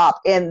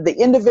workshop, and the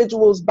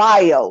individuals'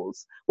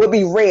 bios would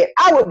be read.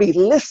 I would be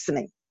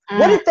listening.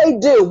 What did they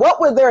do?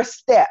 What were their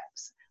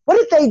steps? What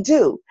did they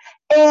do?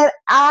 And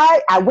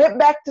I went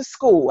back to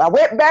school. I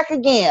went back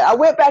again.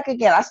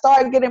 I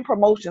started getting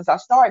promotions. I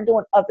started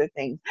doing other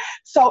things.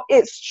 So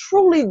it's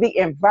truly the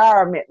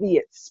environment, the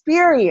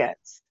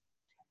experience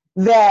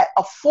that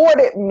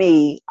afforded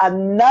me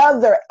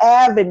another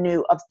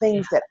avenue of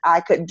things that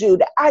I could do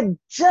that I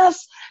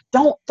just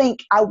don't think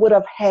I would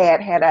have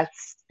had I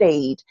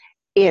stayed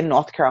in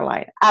North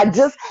Carolina. I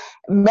just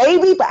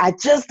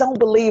don't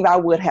believe I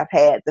would have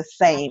had the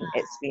same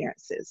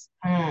experiences.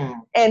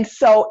 And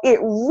so it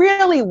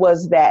really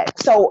was that.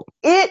 So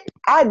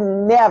I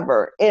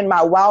never in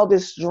my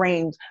wildest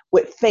dreams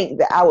would think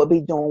that I would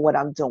be doing what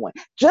I'm doing.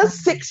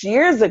 Just 6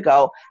 years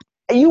ago,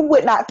 you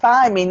would not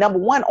find me, number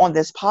one, on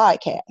this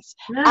podcast.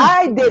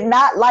 I did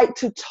not like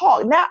to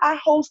talk. Now I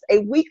host a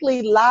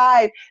weekly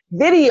live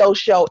video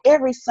show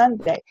every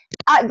Sunday.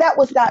 That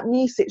was not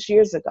me 6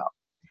 years ago.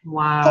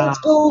 Wow.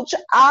 Coach,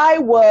 I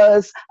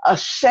was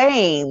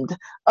ashamed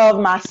of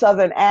my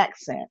Southern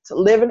accent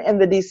living in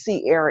the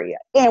DC area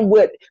and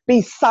would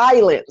be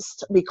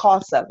silenced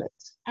because of it.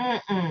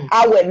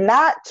 I would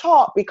not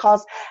talk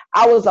because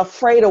I was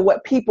afraid of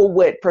what people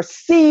would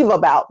perceive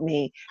about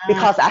me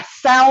because I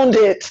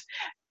sounded,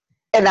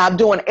 and I'm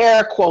doing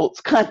air quotes,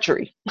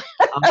 country.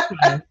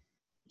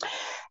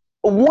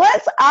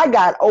 Once I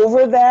got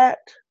over that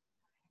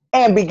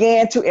and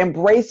began to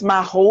embrace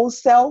my whole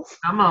self,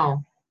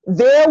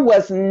 there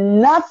was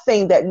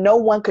nothing that no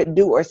one could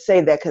do or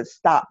say that could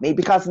stop me.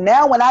 Because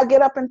now when I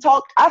get up and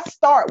talk, I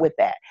start with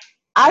that.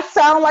 I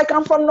sound like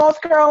I'm from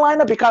North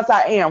Carolina because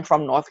I am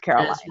from North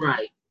Carolina. That's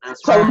right.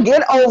 So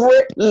get over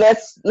it.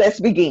 Let's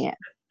begin.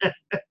 And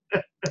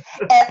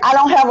I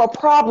don't have a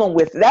problem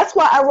with it. That's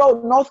why I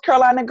wrote North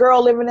Carolina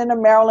Girl Living in the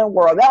Maryland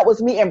World. That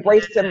was me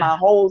embracing my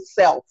whole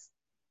self.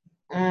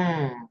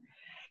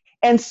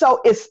 And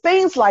so it's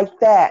things like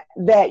that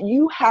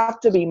you have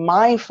to be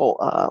mindful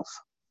of.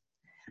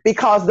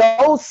 Because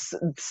those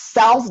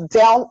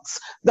self-doubts,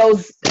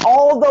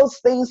 all those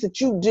things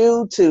that you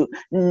do to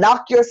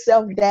knock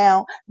yourself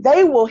down,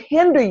 they will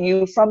hinder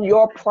you from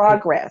your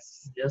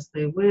progress. Yes,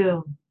 they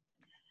will.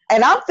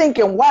 And I'm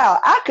thinking, wow,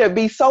 I could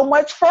be so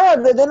much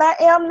further than I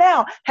am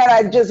now had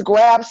I just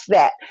grasped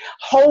that,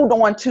 hold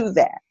on to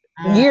that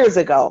years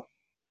ago.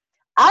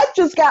 I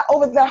just got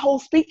over that whole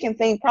speaking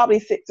thing probably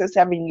 6 or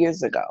 7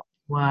 years ago.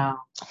 Wow.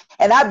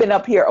 And I've been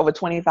up here over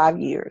 25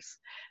 years.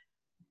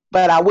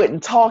 But I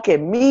wouldn't talk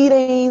in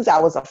meetings. I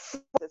was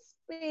afraid to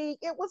speak.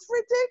 It was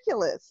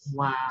ridiculous.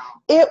 Wow.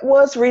 It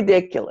was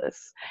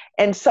ridiculous.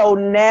 And so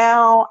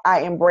now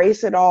I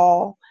embrace it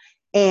all.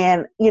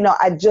 And,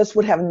 I just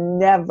would have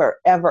never,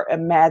 ever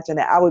imagined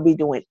that I would be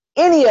doing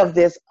any of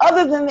this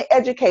other than the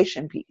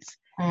education piece.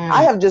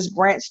 I have just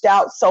branched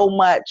out so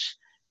much.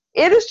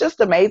 It is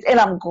just amazing. And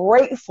I'm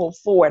grateful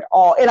for it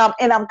all. And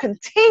I'm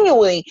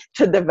continuing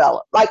to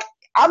develop. Like,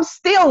 I'm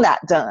still not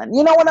done.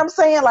 You know what I'm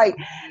saying? Like,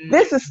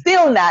 this is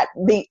still not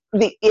the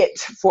it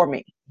for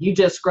me. You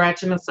just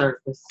scratching the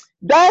surface.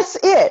 That's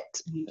it.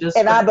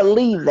 And I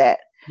believe that.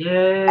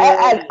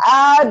 Yeah. And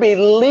I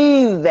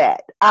believe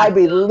that. I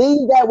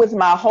believe that with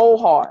my whole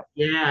heart.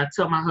 Yeah, I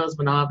tell my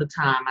husband all the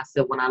time. I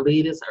said, when I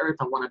leave this earth,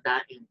 I want to die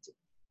empty.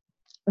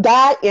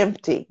 Die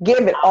empty.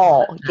 Give it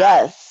all.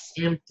 Yes.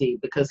 Empty,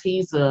 because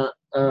he's a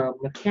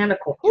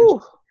mechanical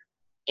engineer.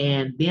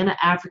 And being an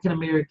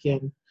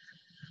African-American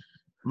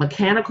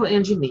mechanical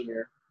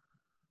engineer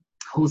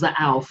who's an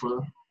alpha,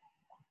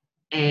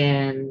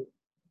 and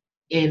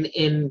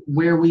in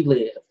where we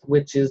live,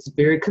 which is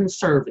very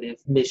conservative,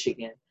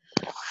 Michigan,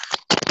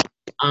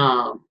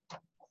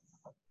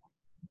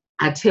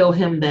 I tell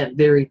him that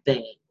very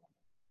thing.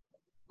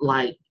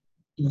 Like,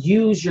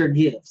 use your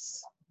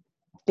gifts.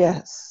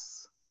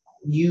 Yes.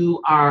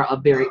 You are a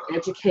very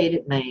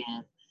educated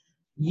man.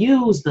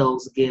 Use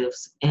those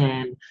gifts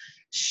and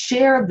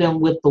share them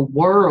with the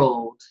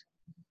world,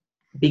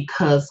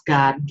 because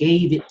God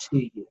gave it to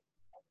you.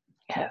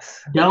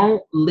 Yes.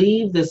 Don't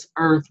leave this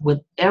earth with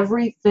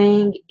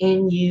everything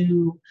in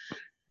you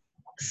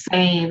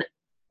saying,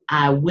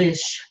 I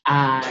wish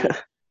I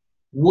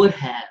would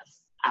have,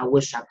 I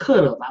wish I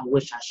could have, I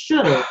wish I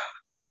should have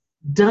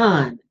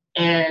done.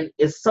 And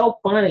it's so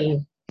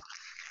funny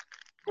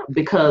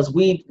because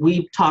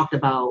we've talked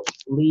about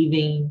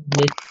leaving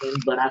Michigan,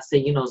 but I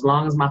said, as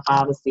long as my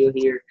father's still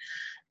here,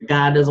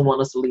 God doesn't want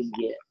us to leave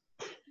yet.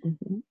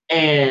 Mm-hmm.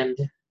 And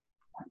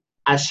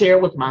I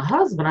shared with my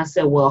husband, I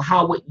said, well,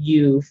 how would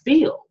you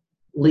feel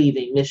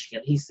leaving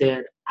Michigan? He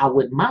said, I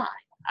wouldn't mind.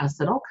 I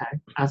said, okay.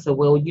 I said,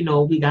 well,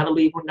 we got to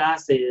leave when God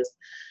says,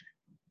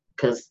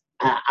 because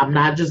I'm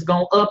not just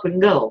going to up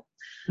and go.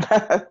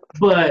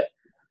 But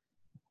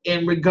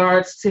in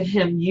regards to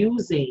him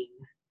using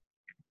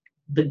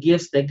the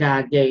gifts that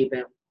God gave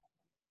him,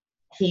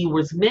 he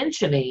was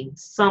mentioning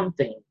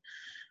something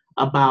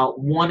about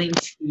wanting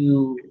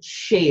to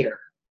share.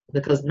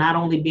 Because not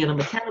only being a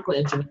mechanical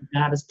engineer,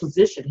 God has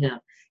positioned him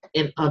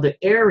in other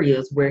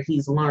areas where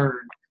he's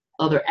learned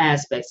other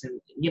aspects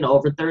and,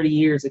 over 30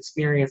 years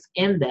experience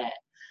in that,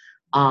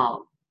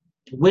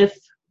 with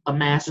a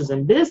master's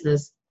in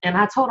business. And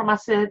I told him, I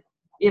said,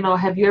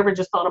 have you ever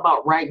just thought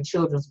about writing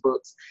children's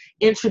books,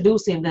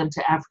 introducing them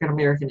to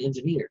African-American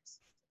engineers?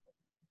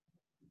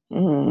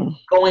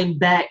 Going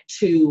back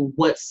to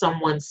what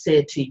someone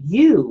said to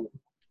you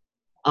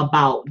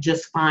about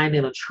just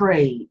finding a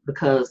trade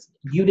because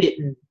you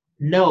didn't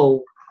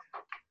know,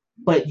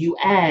 but you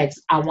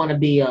asked, I want to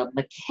be a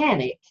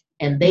mechanic,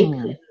 and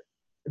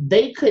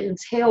they couldn't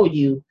tell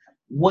you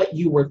what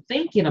you were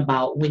thinking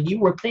about when you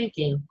were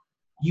thinking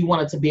you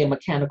wanted to be a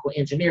mechanical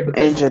engineer,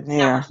 because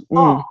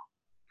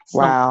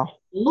wow,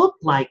 look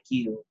like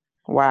you,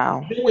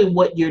 wow, doing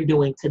what you're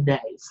doing today.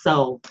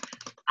 So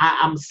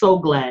I'm so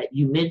glad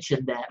you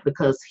mentioned that,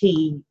 because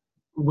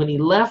when he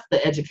left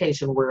the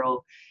education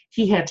world,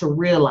 he had to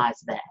realize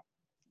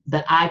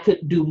that I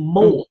could do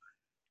more.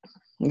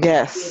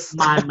 Yes. With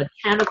my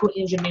mechanical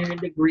engineering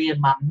degree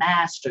and my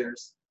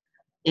master's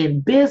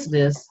in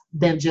business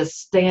than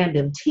just stand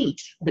and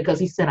teach, because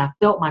he said, I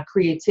felt my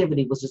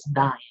creativity was just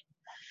dying.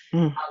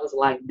 I was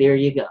like, there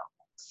you go.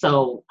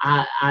 So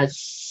I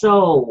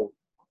so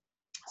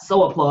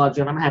applaud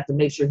you, and I'm gonna have to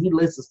make sure he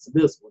listens to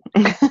this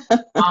one.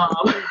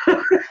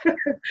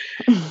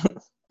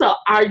 So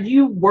are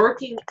you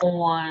working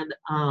on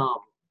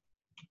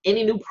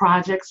any new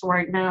projects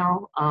right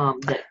now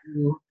that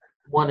you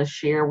want to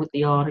share with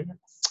the audience?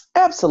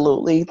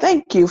 Absolutely.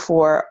 Thank you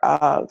for,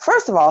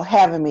 first of all,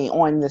 having me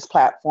on this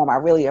platform. I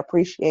really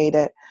appreciate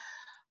it.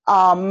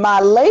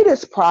 My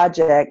latest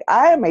project,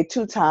 I am a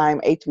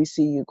 2-time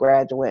HBCU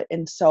graduate,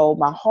 and so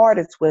my heart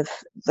is with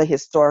the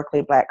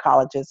historically Black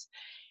colleges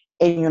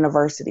and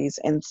universities.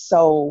 And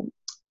so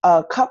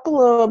a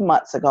couple of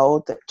months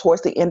ago,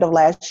 towards the end of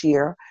last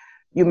year,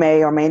 you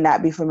may or may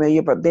not be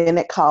familiar, but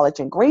Bennett College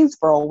in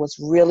Greensboro was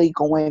really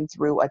going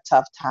through a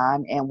tough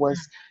time and was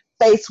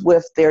faced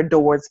with their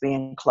doors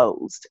being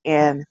closed.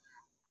 And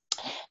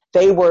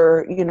they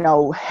were,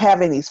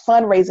 having these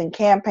fundraising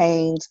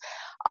campaigns.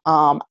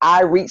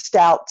 I reached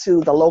out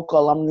to the local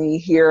alumni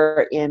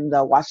here in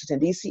the Washington,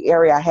 D.C.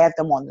 area. I had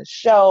them on the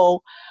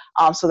show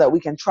so that we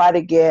can try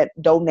to get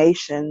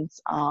donations.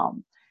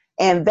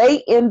 And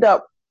they end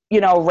up,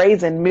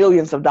 raising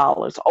millions of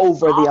dollars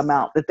over the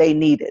amount that they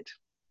needed.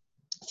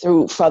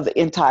 through for the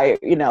entire,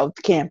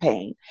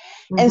 campaign.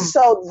 And Mm-hmm.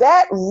 so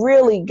that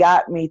really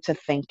got me to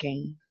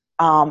thinking.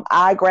 I'm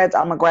a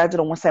graduate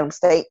of Winston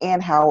State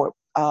and Howard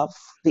of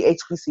the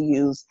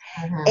HBCUs,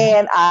 Mm-hmm.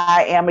 and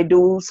I am a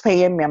dues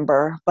paying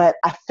member, but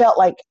I felt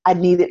like I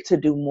needed to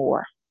do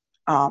more,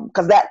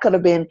 because that could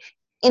have been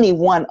any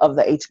one of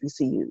the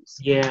HBCUs.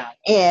 Yeah.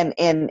 And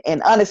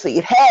honestly,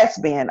 it has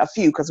been a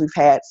few, because we've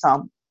had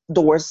some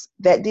doors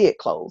that did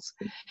close.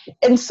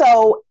 And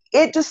so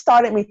it just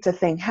started me to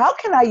think, how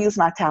can I use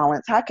my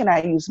talents? How can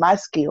I use my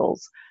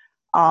skills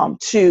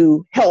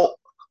to help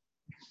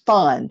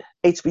fund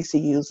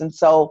HBCUs? And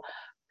so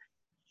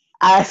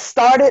I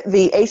started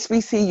the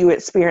HBCU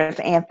Experience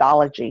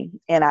Anthology,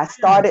 and I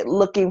started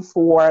looking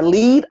for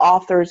lead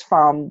authors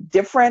from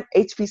different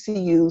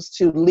HBCUs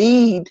to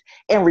lead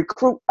and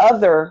recruit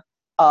other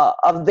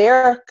of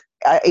their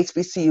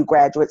HBCU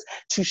graduates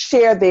to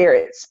share their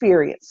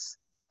experience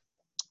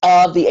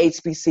of the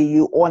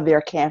HBCU on their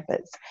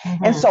campus.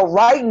 And Mm-hmm. so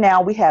right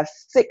now we have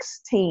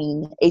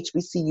 16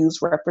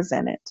 HBCUs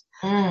represented.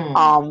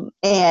 Mm.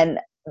 And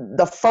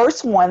the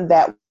first one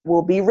that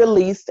will be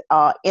released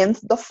in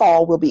the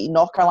fall will be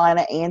North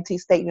Carolina A&T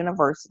State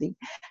University.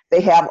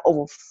 They have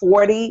over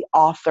 40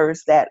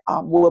 authors that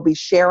will be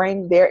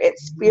sharing their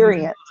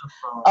experience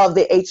Beautiful. of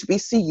the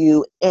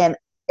HBCU, and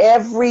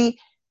every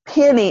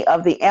penny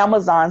of the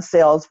Amazon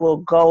sales will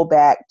go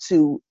back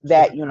to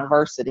that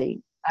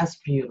university. That's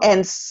beautiful.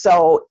 And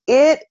so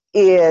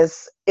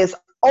it's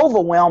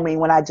overwhelming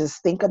when I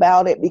just think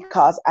about it,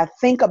 because I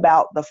think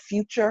about the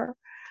future,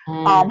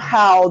 Mm.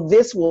 how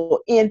this will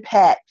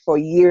impact for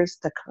years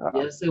to come.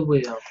 Yes, it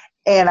will.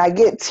 And I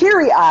get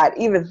teary-eyed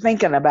even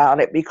thinking about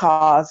it,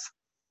 because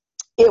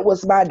it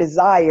was my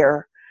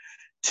desire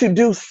to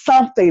do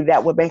something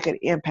that would make an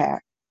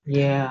impact.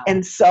 Yeah.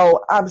 And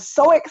so I'm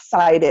so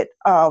excited,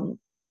 and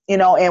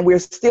we're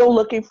still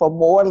looking for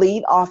more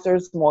lead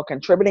authors, more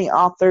contributing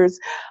authors.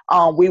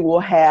 We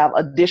will have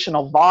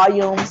additional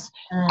volumes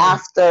Mm.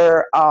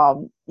 after,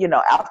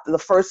 after the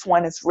first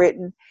one is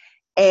written.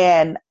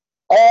 And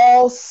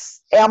all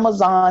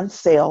Amazon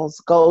sales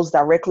goes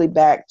directly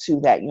back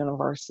to that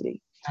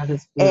university. That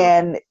is beautiful.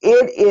 And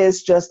it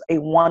is just a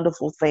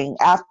wonderful thing.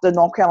 After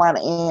North Carolina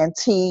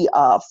A&T,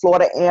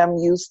 Florida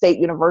AMU State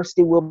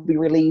University will be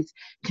released,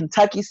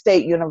 Kentucky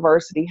State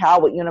University,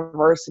 Howard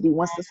University,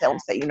 Winston-Salem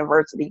State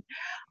University.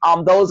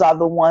 Those are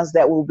the ones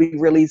that will be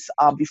released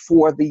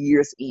before the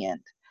year's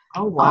end.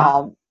 Oh,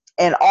 wow.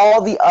 And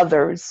all the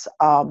others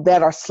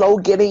that are slow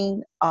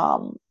getting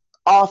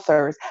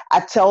authors, I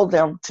tell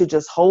them to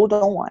just hold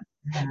on,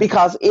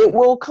 because it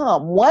will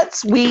come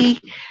once we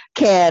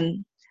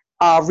can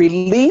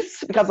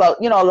release, because a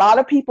lot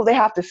of people, they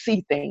have to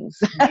see things.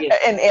 Yeah.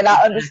 and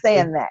I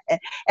understand that,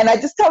 and I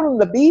just tell them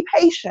to be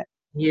patient.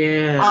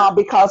 Yeah.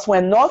 Because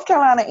when North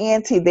Carolina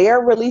A&T,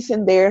 they're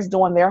releasing theirs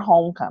during their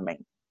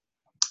homecoming,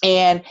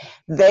 and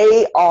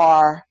they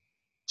are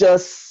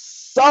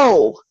just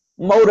so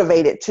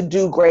motivated to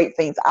do great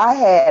things. I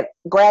had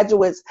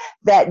graduates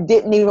that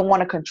didn't even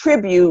want to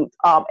contribute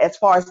as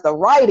far as the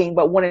writing,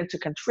 but wanted to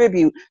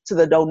contribute to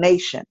the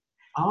donation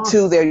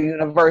to their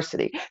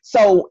university.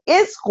 So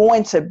it's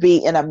going to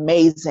be an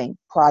amazing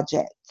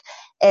project.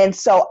 And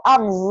so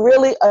I'm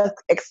really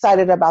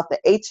excited about the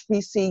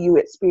HBCU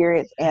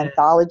Experience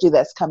Anthology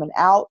that's coming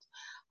out.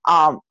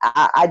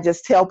 I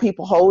just tell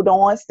people, hold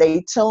on,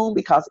 stay tuned,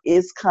 because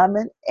it's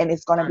coming, and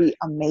it's going to be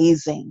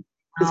amazing.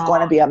 It's going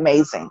to be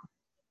amazing.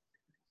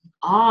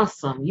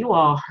 Awesome. You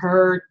all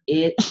heard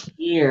it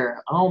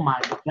here. Oh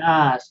my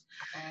gosh.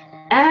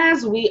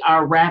 As we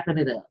are wrapping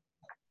it up,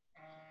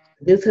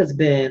 this has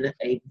been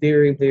a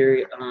very,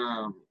 very,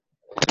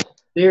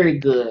 very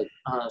good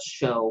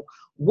show.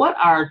 What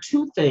are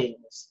two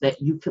things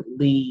that you could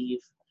leave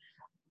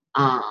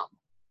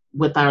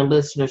with our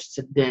listeners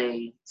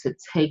today to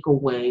take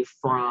away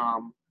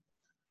from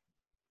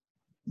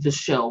the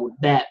show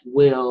that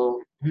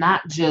will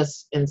not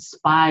just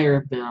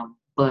inspire them,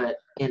 but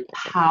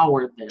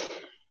empower them?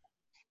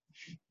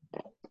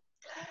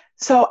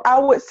 So I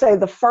would say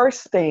the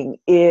first thing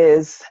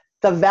is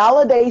the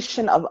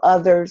validation of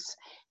others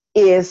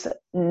is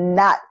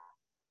not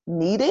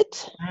needed,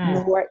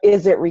 nor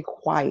is it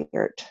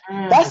required.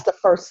 That's the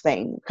first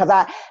thing, because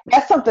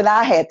that's something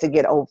I had to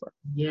get over.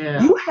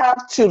 Yeah. You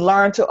have to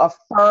learn to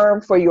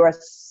affirm for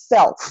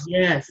yourself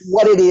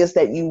what it is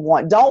that you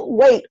want. Don't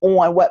wait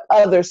on what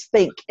others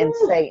think and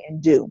say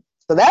and do.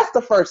 So that's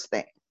the first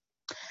thing.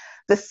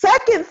 The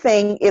second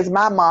thing is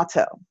my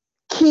motto: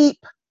 keep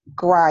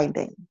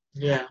grinding.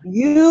 Yeah.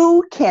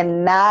 You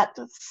cannot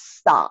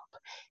stop.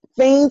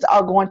 Things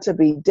are going to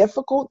be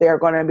difficult. There are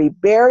going to be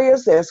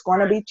barriers. There's going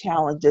to be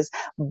challenges,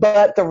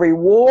 but the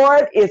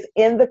reward is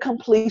in the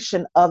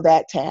completion of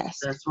that task.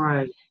 That's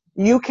right.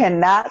 You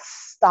cannot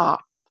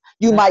stop.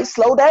 You might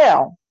slow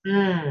down.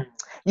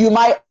 You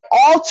might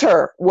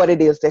alter what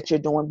it is that you're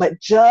doing, but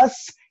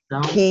just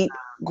keep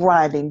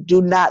grinding.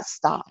 Do not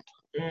stop.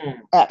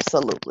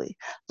 Absolutely.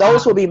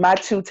 Those will be my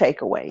two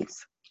takeaways.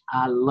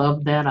 I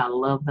love that. I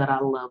love that. I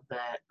love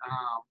that.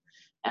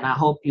 And I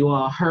hope you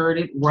all heard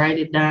it. Write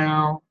it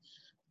down.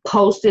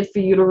 posted for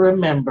you to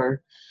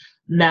remember.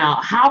 Now,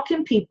 how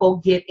can people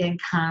get in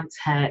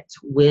contact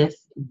with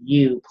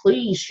you?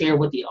 Please share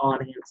with the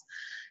audience,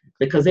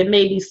 because it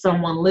may be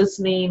someone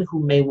listening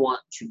who may want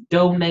to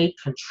donate,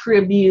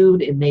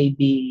 contribute. It may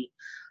be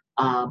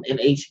an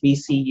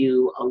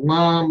HBCU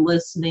alum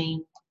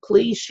listening.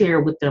 Please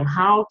share with them,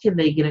 how can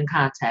they get in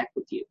contact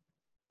with you?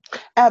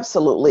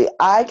 Absolutely.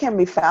 I can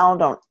be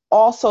found on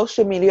all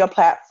social media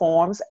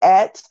platforms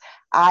at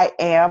I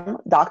am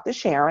Dr.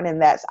 Sharon,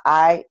 and that's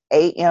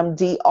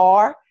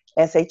IAMDRSHARON.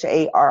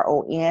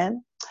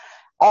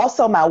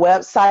 Also, my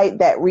website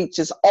that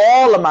reaches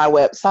all of my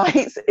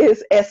websites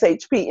is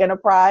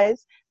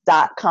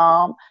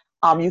shpenterprise.com.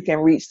 You can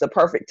reach The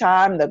Perfect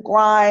Time, The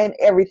Grind,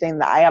 everything,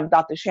 the I Am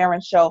Dr.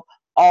 Sharon show,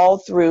 all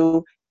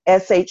through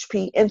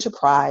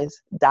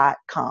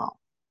shpenterprise.com.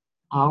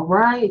 All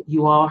right,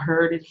 you all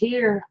heard it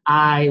here.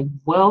 I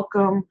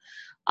welcome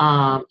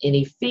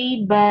any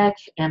feedback.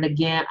 And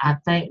again, I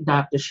thank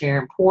Dr.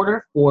 Sharon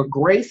Porter for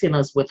gracing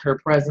us with her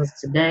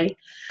presence today.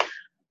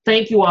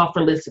 Thank you all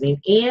for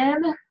listening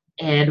in,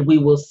 and we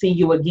will see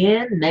you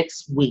again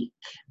next week.